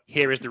club,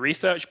 here is the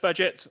research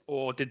budget,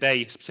 or did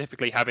they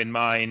specifically have in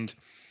mind,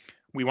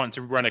 we want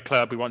to run a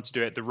club, we want to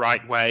do it the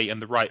right way,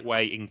 and the right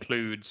way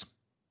includes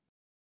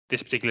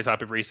this particular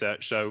type of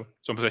research? So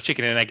it's almost a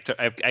chicken and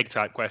egg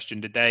type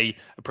question. Did they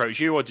approach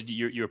you, or did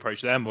you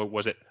approach them, or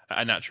was it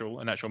a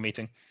natural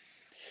meeting?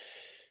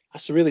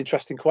 That's a really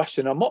interesting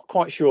question. I'm not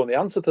quite sure on the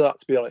answer to that,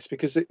 to be honest,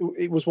 because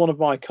it was one of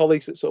my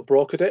colleagues that sort of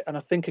brokered it. And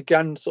I think,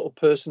 again, sort of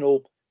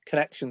personal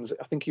connections.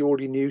 I think he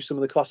already knew some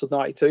of the class of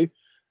 92.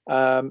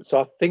 So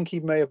I think he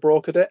may have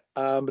brokered it.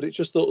 But it's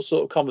just those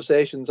sort of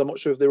conversations. I'm not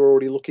sure if they were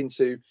already looking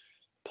to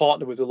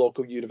partner with the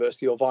local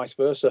university or vice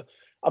versa.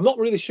 I'm not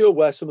really sure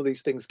where some of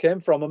these things came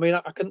from. I mean,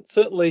 I can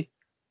certainly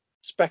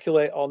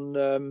speculate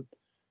on,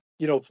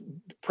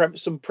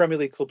 some Premier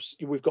League clubs.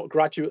 We've got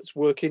graduates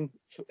working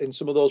in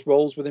some of those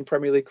roles within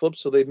Premier League clubs,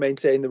 so they've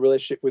maintained the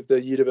relationship with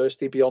the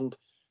university beyond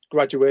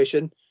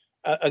graduation,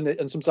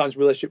 and sometimes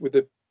relationship with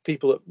the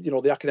people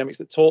that, the academics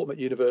that taught them at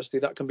university.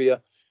 That can be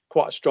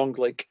quite a strong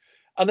link.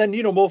 And then,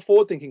 more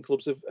forward-thinking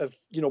clubs have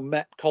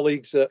met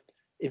colleagues at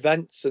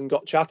events and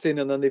got chatting,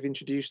 and then they've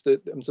introduced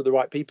them to the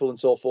right people and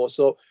so forth.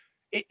 So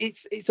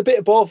it's a bit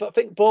of both. I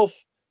think both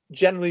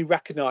generally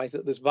recognise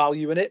that there's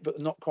value in it, but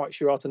not quite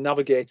sure how to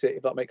navigate it,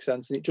 if that makes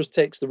sense. And it just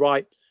takes the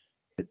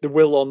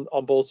will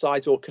on both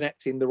sides, or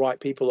connecting the right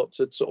people up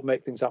to sort of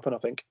make things happen, I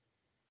think.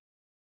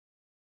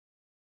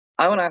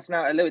 I want to ask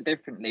now a little bit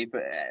differently,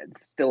 but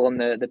still on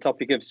the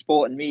topic of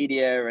sport and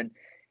media.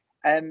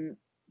 And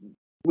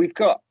we've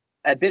got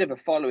a bit of a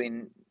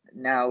following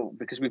now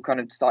because we've kind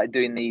of started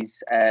doing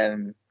these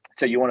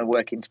so you want to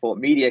work in sport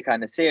media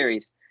kind of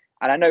series.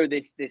 And I know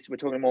this we're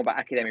talking more about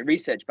academic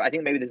research, but I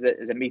think maybe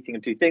there's a meeting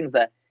of two things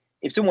there.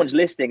 If someone's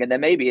listening and they're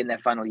maybe in their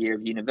final year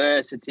of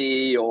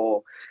university,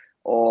 or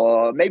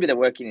maybe they're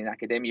working in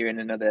academia in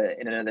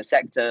another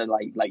sector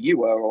like you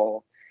were,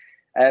 or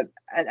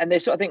and they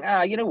sort of think,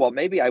 you know what,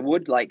 maybe I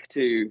would like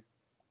to,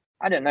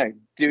 I don't know,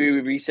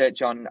 do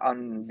research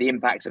on the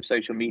impacts of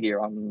social media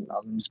on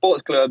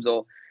sports clubs,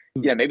 or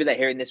maybe they're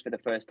hearing this for the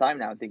first time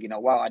now and thinking, oh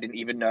wow, I didn't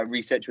even know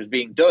research was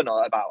being done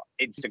about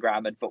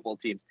Instagram and football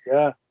teams.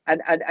 Yeah.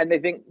 And they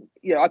think,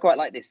 I quite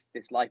like this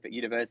life at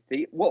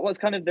university. What was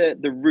kind of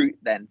the route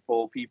then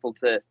for people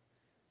to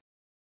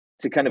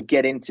kind of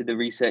get into the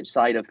research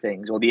side of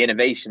things, or the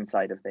innovation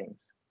side of things?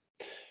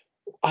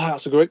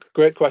 That's a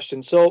great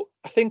question. So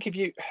I think if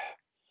you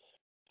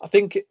I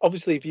think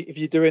obviously if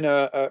you're doing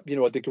a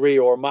degree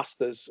or a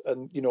master's,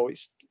 and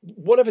it's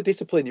whatever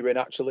discipline you're in,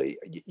 actually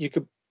you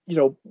could,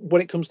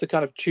 when it comes to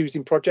kind of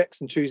choosing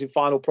projects and choosing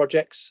final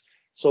projects.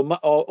 So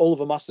all of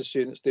the master's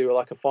students do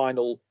like a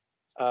final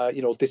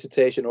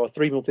dissertation, or a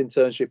 3-month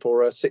internship,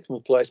 or a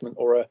 6-month placement,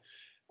 or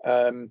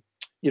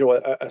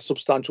a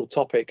substantial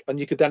topic, and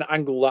you could then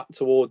angle that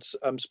towards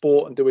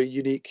sport and do a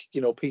unique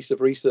piece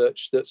of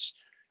research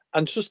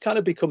and just kind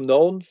of become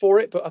known for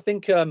it. But I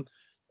think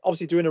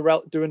obviously doing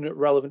a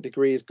relevant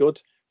degree is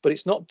good, but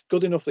it's not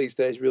good enough these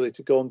days really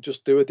to go and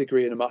just do a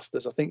degree and a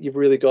master's. I think you've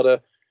really got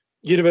to,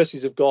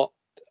 universities have got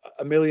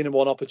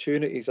 1,000,001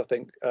 opportunities, I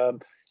think,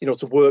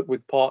 to work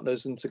with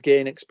partners and to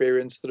gain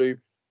experience through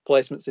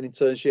placements and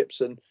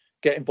internships and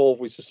get involved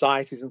with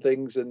societies and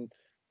things. And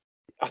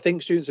I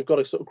think students have got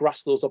to sort of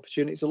grasp those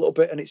opportunities a little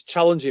bit, and it's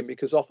challenging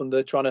because often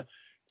they're trying to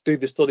do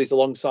the studies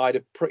alongside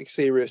a pretty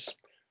serious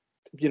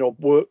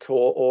work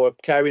or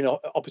caring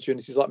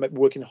opportunities, like maybe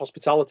working in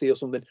hospitality or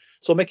something.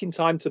 So making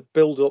time to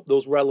build up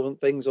those relevant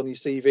things on your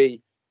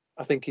CV,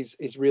 I think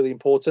is really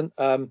important.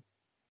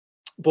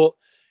 But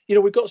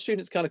we've got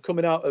students kind of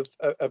coming out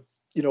of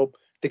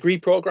degree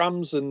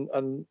programs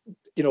and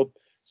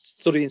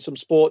studying some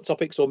sport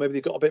topics, or maybe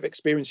they've got a bit of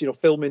experience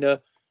filming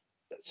a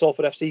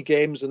Salford FC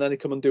games, and then they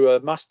come and do a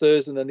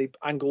master's, and then they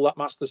angle that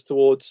master's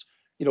towards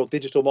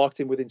digital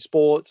marketing within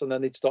sports, and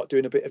then they'd start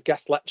doing a bit of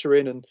guest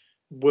lecturing and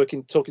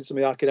talking to some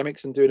of the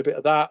academics and doing a bit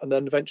of that, and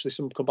then eventually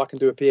some come back and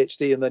do a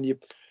PhD, and then you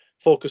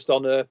focused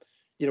on a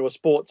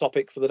sport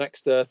topic for the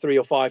next 3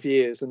 or 5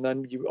 years, and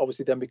then you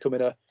obviously then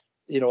becoming an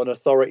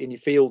authority in your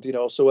field.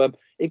 So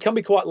it can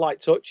be quite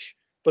light touch,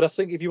 but I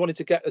think if you wanted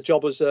to get a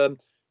job as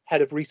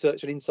head of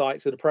research and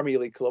insights at a Premier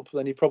League club,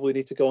 then you probably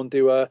need to go and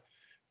do a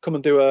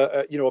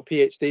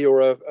PhD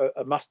or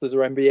a master's or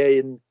MBA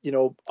and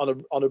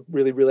on a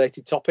really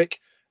related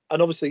topic.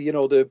 And obviously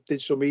the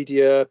digital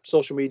media,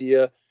 social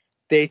media,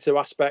 data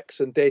aspects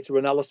and data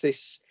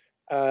analysis,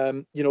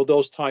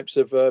 those types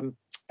of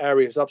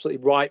areas are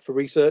absolutely right for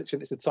research,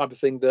 and it's the type of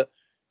thing that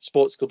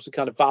sports clubs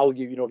kind of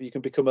value. If you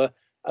can become a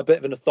bit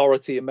of an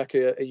authority and make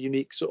a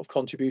unique sort of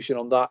contribution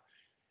on that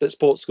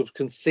sports clubs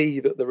can see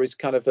that there is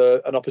kind of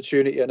an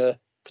opportunity and a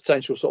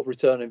potential sort of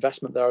return on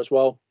investment there as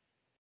well.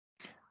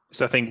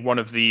 So I think one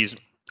of these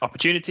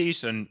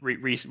opportunities and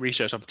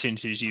research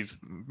opportunities you've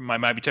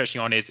might be touching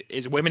on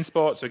is women's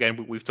sports. So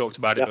again, we've talked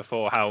about it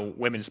before, how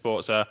women's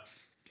sports are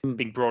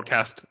being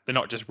broadcast. They're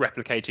not just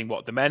replicating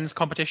what the men's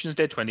competitions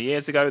did 20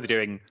 years ago. They're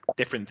doing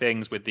different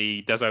things with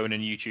the DAZN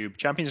and YouTube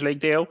Champions League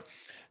deal.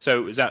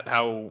 So is that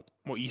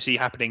what you see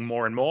happening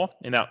more and more,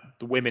 in that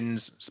the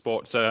women's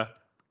sports are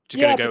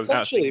just going to go?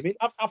 Potentially. I mean,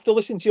 after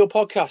listening to your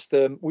podcast,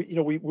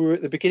 we were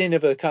at the beginning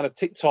of a kind of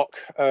TikTok,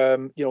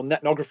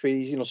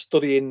 netnography,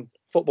 studying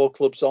football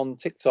clubs on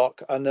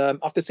TikTok, and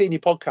after seeing your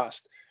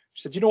podcast, we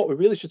said, what, we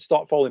really should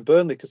start following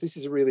Burnley, because this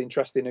is a really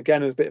interesting,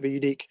 again, a bit of a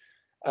unique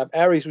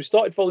areas. We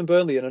started following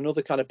Burnley and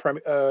another kind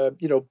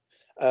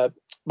of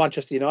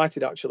Manchester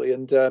United actually,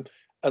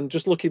 and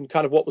just looking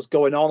kind of what was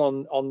going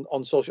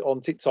on social, on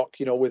TikTok,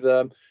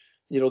 with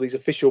these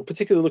official,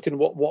 particularly looking at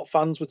what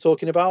fans were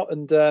talking about.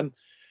 And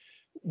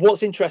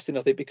what's interesting,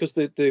 I think, because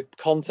the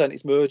content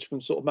is merged from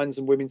sort of men's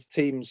and women's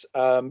teams,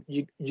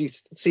 you've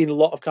seen a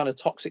lot of kind of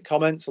toxic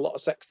comments, a lot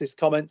of sexist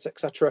comments,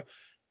 etc.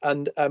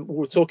 And we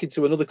were talking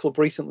to another club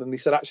recently, and they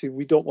said, actually,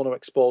 we don't want to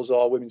expose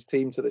our women's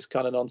team to this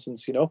kind of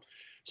nonsense,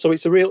 So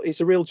it's a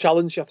real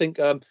challenge. I think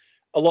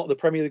a lot of the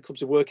Premier League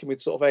clubs are working with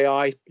sort of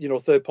AI,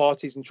 third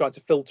parties, and trying to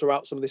filter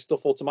out some of this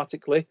stuff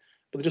automatically,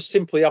 but they just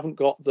simply haven't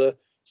got the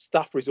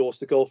staff resource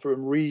to go through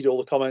and read all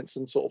the comments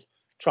and sort of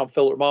try and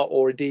filter them out,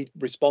 or indeed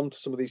respond to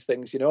some of these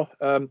things,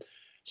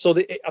 So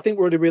I think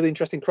we're at a really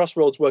interesting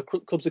crossroads where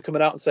clubs are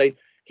coming out and saying,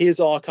 here's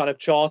our kind of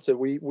charter.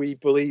 We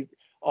believe,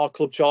 our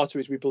club charter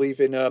is, we believe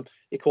in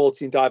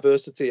equality and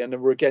diversity, and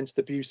we're against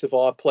abuse of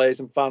our players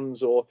and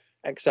fans, or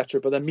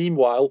etc. But then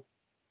meanwhile,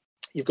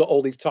 you've got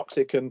all these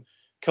toxic and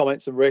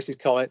comments and racist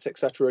comments,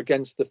 etc.,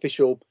 against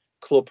official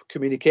club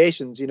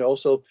communications.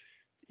 So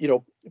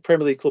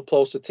Premier League club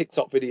posts a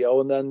TikTok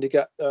video, and then they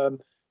get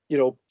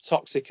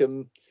toxic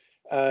and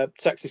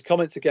sexist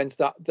comments against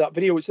that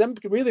video, which then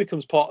really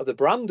becomes part of the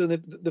brand. And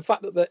the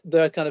fact that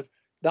they're kind of,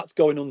 that's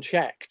going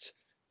unchecked,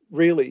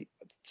 really,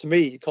 to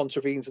me,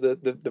 contravenes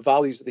the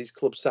values that these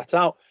clubs set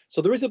out. So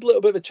there is a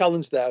little bit of a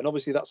challenge there, and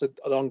obviously that's an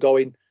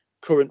ongoing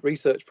current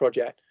research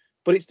project.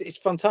 But it's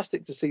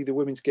fantastic to see the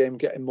women's game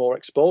getting more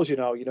exposure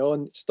now,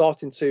 and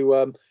starting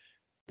to.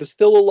 There's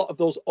still a lot of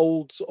those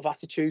old sort of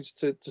attitudes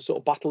to sort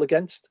of battle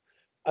against,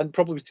 and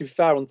probably, to be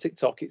fair, on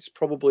TikTok, it's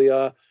probably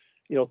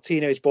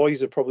teenage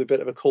boys are probably a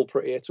bit of a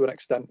culprit here to an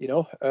extent,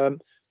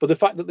 But the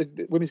fact that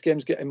the women's game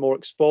is getting more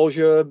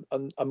exposure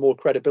and more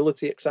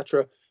credibility,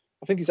 etc.,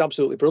 I think is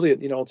absolutely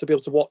brilliant. To be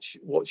able to watch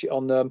it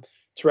on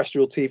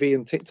terrestrial TV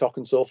and TikTok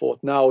and so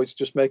forth. Now it's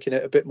just making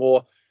it a bit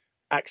more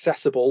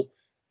accessible.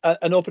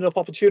 And open up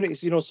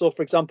opportunities, So,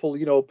 for example,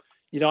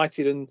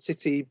 United and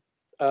City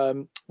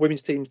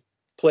women's team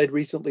played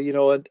recently, at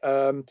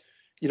the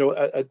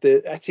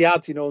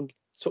Etihad, and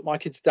took my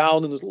kids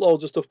down, and there's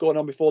loads of stuff going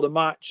on before the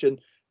match, and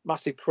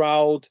massive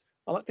crowd.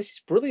 I'm like, this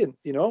is brilliant,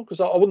 because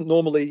I wouldn't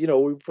normally, we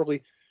would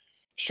probably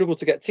struggle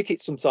to get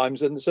tickets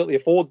sometimes, and certainly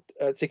afford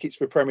tickets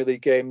for Premier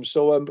League games.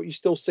 So, but you're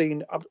still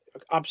seeing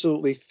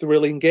absolutely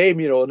thrilling game,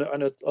 and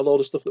a lot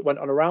of stuff that went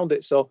on around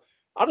it. So,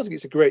 I don't think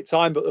it's a great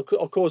time, but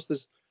of course,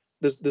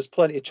 there's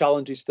plenty of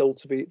challenges still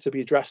to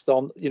be addressed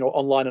on,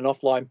 online and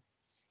offline.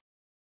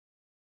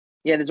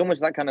 Yeah, there's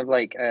almost that kind of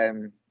like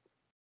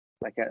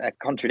a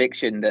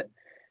contradiction that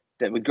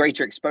with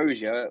greater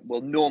exposure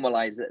will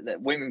normalize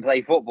that women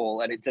play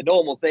football, and it's a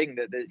normal thing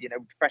that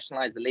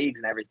professionalize the leagues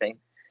and everything.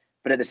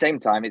 But at the same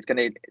time, it's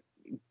going to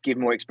give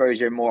more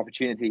exposure and more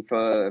opportunity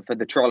for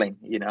the trolling,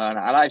 and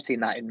I've seen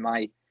that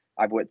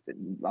I've worked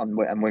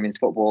on women's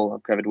football,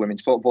 I've covered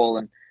women's football,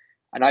 and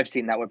I've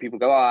seen that where people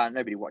go,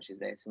 nobody watches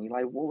this, and you're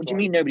like, well, what do you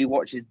mean nobody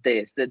watches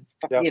this? That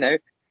Yeah.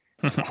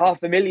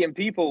 500,000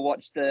 people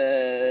watched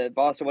the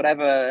Barca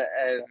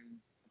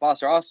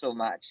Arsenal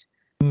match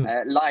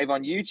live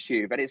on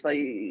YouTube, and it's like,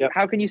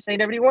 how can you say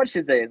nobody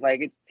watches this?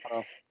 Like, it's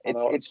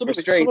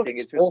frustrating.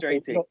 It's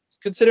frustrating.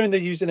 Considering they're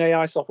using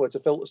AI software to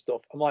filter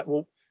stuff, I'm like,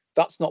 well,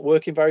 that's not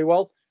working very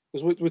well,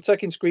 because we're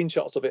taking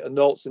screenshots of it and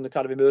notes in the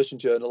kind of immersion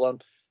journal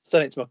and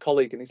sending it to my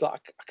colleague, and he's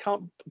like, I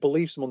can't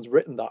believe someone's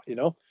written that,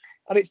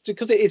 and it's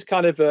because it is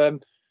kind of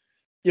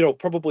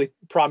probably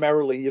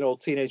primarily,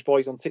 teenage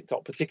boys on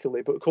TikTok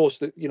particularly, but of course,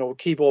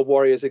 keyboard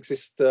warriors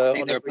exist. I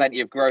think there are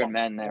plenty of grown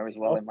men there as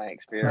well, in my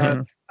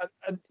experience.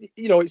 And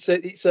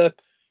it's a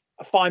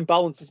fine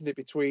balance, isn't it,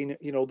 between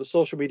the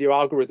social media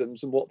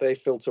algorithms and what they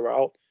filter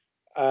out,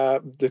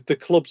 the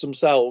clubs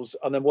themselves,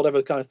 and then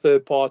whatever kind of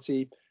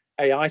third-party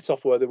AI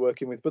software they're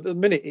working with. But at the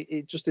minute,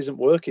 it just isn't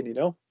working.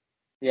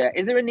 Yeah,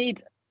 is there a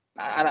need?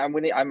 And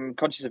I'm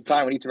conscious of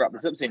time. We need to wrap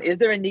this up soon. Is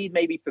there a need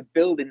maybe for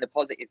building the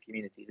positive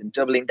communities and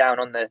doubling down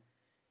on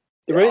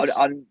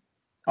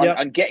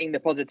on getting the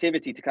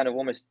positivity to kind of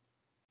almost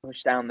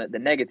push down the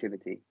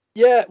negativity?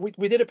 Yeah,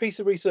 we did a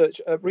piece of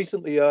research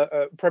recently.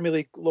 A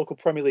local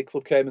Premier League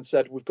club came and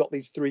said, we've got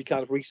these 3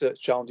 kind of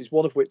research challenges.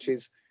 One of which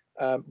is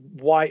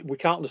why we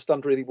can't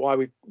understand really why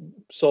we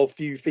so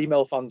few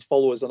female fans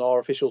followers on our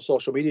official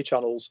social media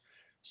channels.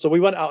 So we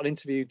went out and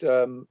interviewed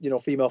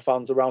female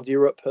fans around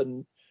Europe,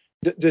 and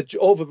the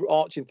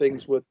overarching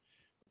things were,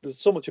 there's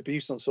so much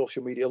abuse on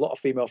social media. A lot of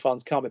female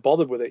fans can't be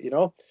bothered with it,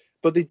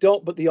 but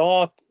they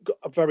are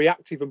very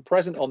active and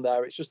present on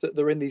there. It's just that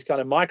they're in these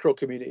kind of micro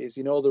communities,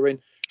 they're in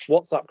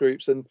WhatsApp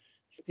groups and,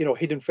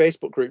 hidden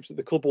Facebook groups that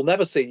the club will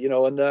never see,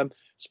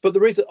 but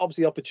there is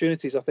obviously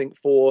opportunities, I think,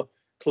 for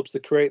clubs to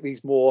create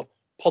these more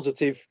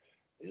positive,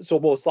 so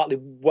more slightly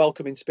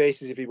welcoming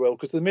spaces, if you will,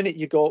 because the minute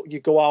you go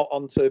out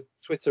onto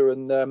Twitter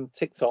and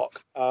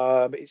TikTok,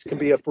 it can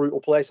be a brutal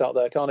place out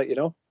there, can't it,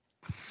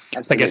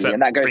 Absolutely,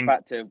 and that goes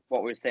back to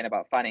what we were saying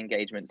about fan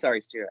engagement.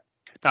 Sorry, Stuart.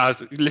 I was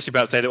literally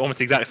about to say almost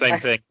the exact same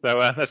thing. So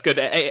that's good.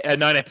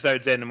 9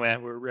 episodes in, and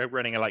we're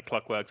running like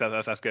clockwork. So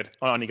that's good.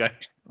 On you go.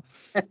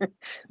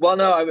 Well,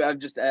 no,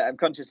 I'm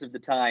conscious of the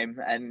time,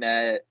 and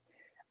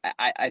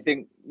I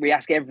think we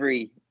ask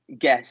every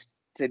guest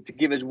to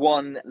give us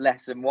one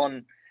lesson,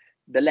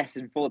 the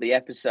lesson for the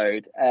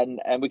episode, and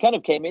we kind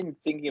of came in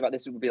thinking about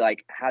this. It would be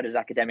like, how does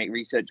academic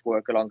research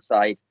work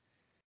alongside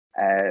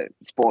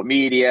sport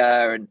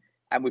media,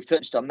 and we've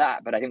touched on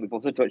that, but I think we've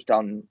also touched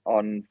on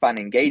fan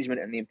engagement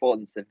and the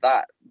importance of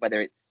that, whether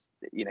it's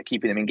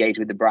keeping them engaged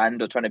with the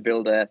brand or trying to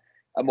build a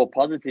more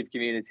positive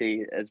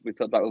community, as we've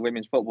talked about with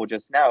women's football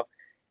just now.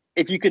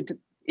 If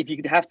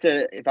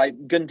I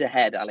gun to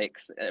head,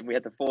 Alex, we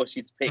had to force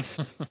you to pick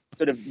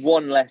sort of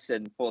one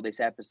lesson for this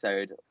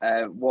episode,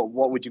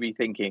 what would you be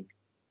thinking?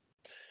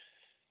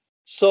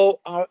 So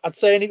I'd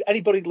say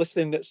anybody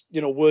listening that's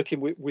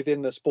working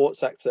within the sports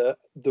sector,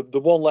 the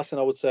one lesson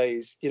I would say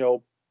is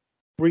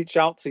reach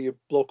out to your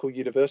local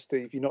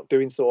university if you're not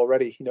doing so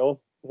already.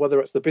 Whether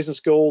it's the business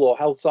school or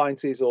health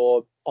sciences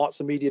or arts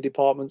and media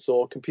departments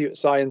or computer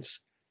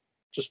science,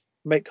 just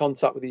make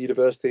contact with the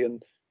university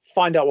and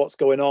find out what's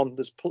going on.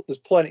 There's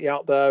plenty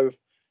out there.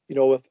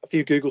 A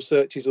few Google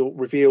searches will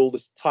reveal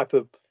this type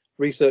of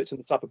research and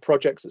the type of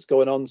projects that's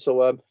going on.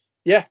 So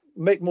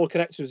make more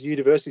connections with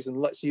universities and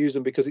let's use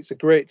them, because it's a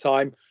great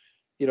time.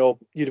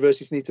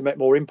 Universities need to make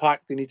more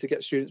impact. They need to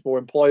get students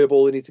more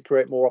employable. They need to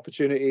create more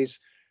opportunities,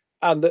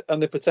 and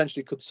they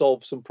potentially could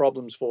solve some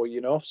problems for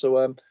you.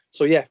 So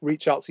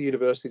reach out to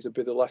universities would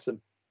be the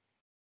lesson.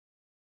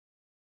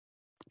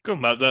 Cool.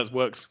 That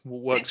works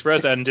for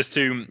us. And just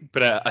to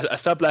put a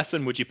sub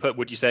lesson, would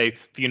you say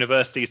for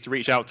universities to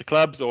reach out to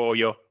clubs, or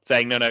you're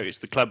saying no, it's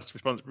the clubs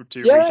responsible to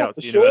reach out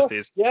to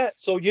universities? Yeah.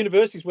 So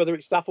universities, whether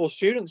it's staff or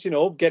students,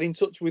 get in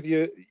touch with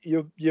your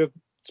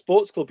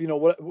sports club.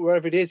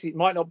 Wherever it is, it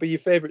might not be your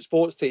favourite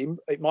sports team.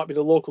 It might be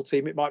the local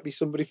team. It might be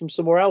somebody from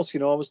somewhere else. I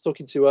was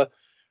talking to a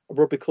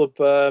rugby club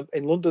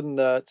in London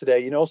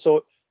today.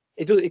 So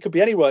it could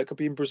be anywhere. It could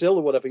be in Brazil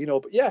or whatever.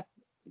 But yeah.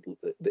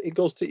 It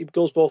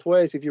goes both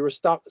ways. If you're a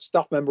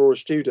staff member or a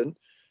student,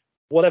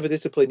 whatever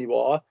discipline you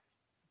are,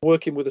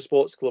 working with a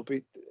sports club,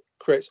 it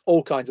creates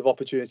all kinds of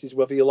opportunities,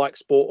 whether you like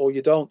sport or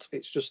you don't.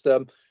 It's just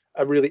a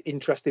really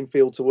interesting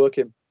field to work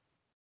in.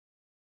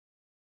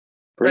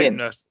 Brilliant.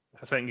 No,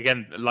 I think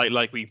again,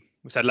 like we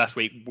said last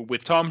week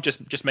with Tom,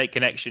 just make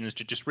connections.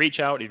 Just reach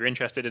out if you're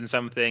interested in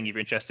something. If you're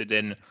interested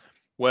in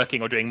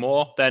working or doing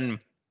more, then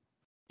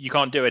you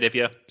can't do it if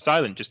you're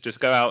silent. Just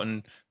go out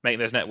and make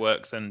those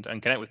networks and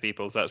connect with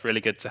people. So that's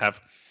really good to have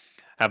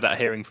that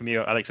hearing from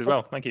you, Alex, as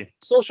well. Thank you.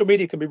 Social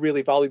media can be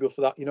really valuable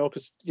for that,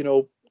 because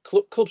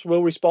clubs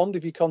will respond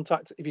if you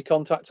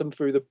contact them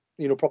through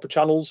the proper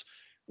channels.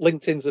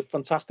 LinkedIn's a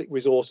fantastic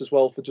resource as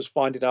well for just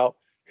finding out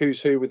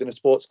who's who within a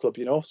sports club.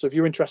 So if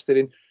you're interested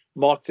in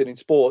marketing in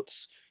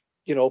sports,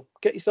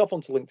 get yourself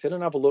onto LinkedIn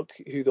and have a look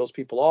who those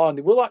people are, and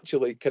they will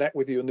actually connect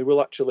with you and they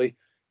will actually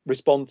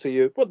respond to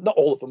you. Well, not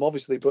all of them,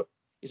 obviously, but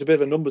it's a bit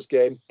of a numbers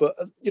game. But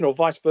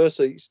vice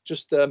versa. It's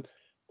just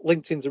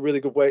LinkedIn's a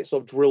really good way to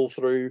sort of drill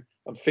through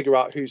and figure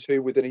out who's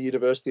who within a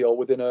university or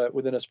within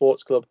a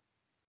sports club.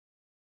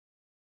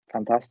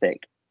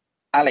 Fantastic.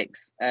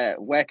 Alex,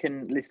 where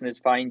can listeners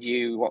find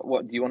you?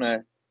 What do you want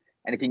to?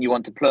 Anything you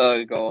want to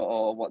plug,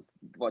 or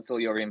what's all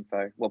your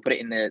info? We'll put it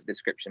in the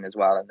description as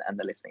well, and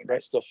the listening.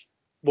 Great stuff.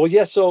 Well,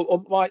 yeah.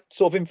 So my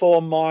sort of info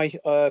on my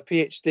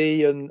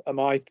PhD and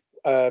my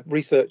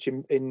research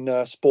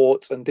in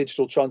sports and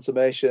digital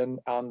transformation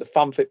and the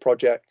FanFit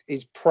project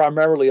is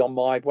primarily on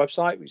my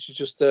website, which is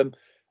just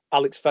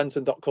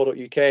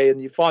alexfenton.co.uk,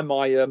 and you find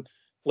my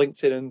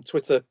LinkedIn and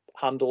Twitter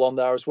handle on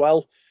there as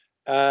well.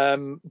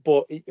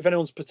 But if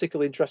anyone's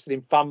particularly interested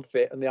in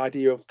FanFit and the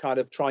idea of kind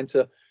of trying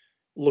to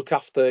look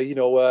after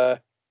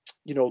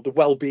the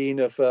well-being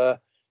of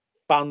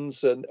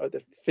fans and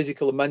the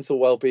physical and mental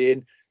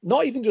well-being,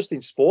 not even just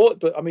in sport,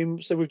 but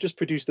so we've just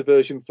produced a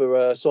version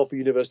for Salford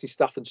University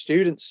staff and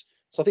students.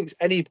 So I think it's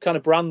any kind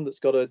of brand that's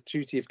got a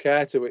duty of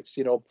care to its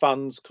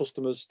fans,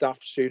 customers,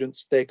 staff,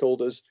 students,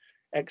 stakeholders,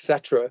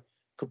 etc.,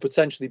 could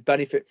potentially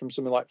benefit from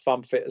something like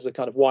FanFit as a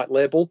kind of white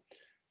label.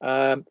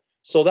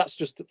 So that's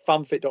just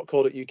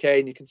fanfit.co.uk,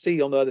 and you can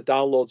see on there the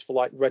downloads for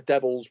like Red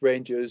Devils,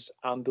 Rangers,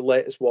 and the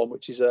latest one,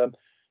 which is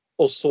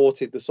us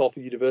sorted, the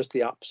Salford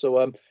University app.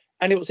 So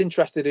anyone's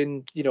interested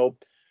in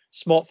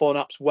smartphone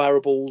apps,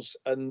 wearables,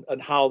 and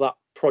how that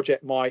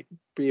project might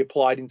be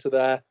applied into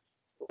their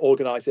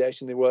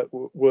organisation they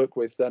work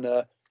with, then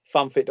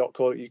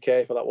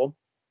fanfit.co.uk for that one.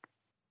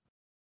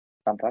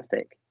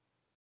 Fantastic.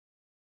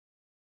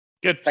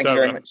 Good. Thank you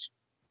very much.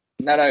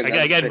 No.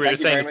 Again, we're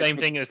saying the same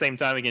thing at the same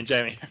time again,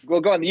 Jamie.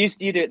 Well, go on. You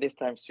do it this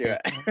time, Stuart.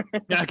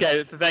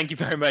 Okay. Thank you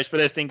very much for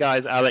listening,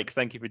 guys. Alex,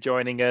 thank you for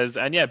joining us.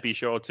 And yeah, be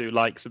sure to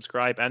like,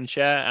 subscribe, and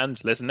share, and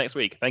listen next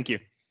week. Thank you.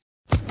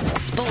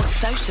 Sports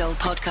Social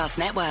Podcast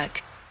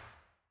Network.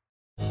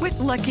 With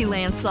Lucky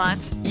Land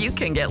Slots, you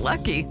can get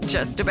lucky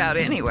just about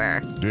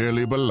anywhere.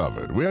 Dearly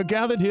beloved, we are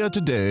gathered here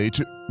today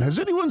to... Has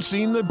anyone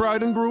seen the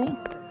bride and groom?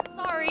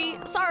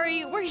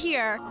 Sorry, we're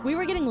here. We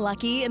were getting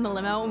lucky in the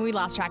limo and we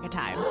lost track of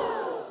time.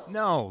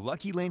 No,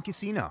 Lucky Land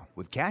Casino,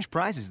 with cash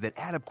prizes that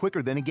add up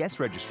quicker than a guest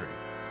registry.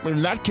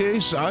 In that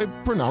case, I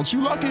pronounce you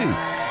lucky.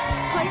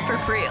 Play for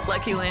free at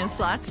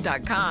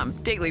LuckyLandSlots.com.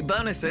 Daily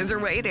bonuses are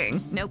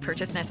waiting. No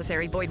purchase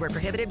necessary. Void where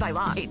prohibited by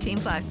law.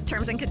 18+.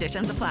 Terms and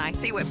conditions apply.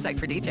 See website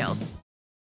for details.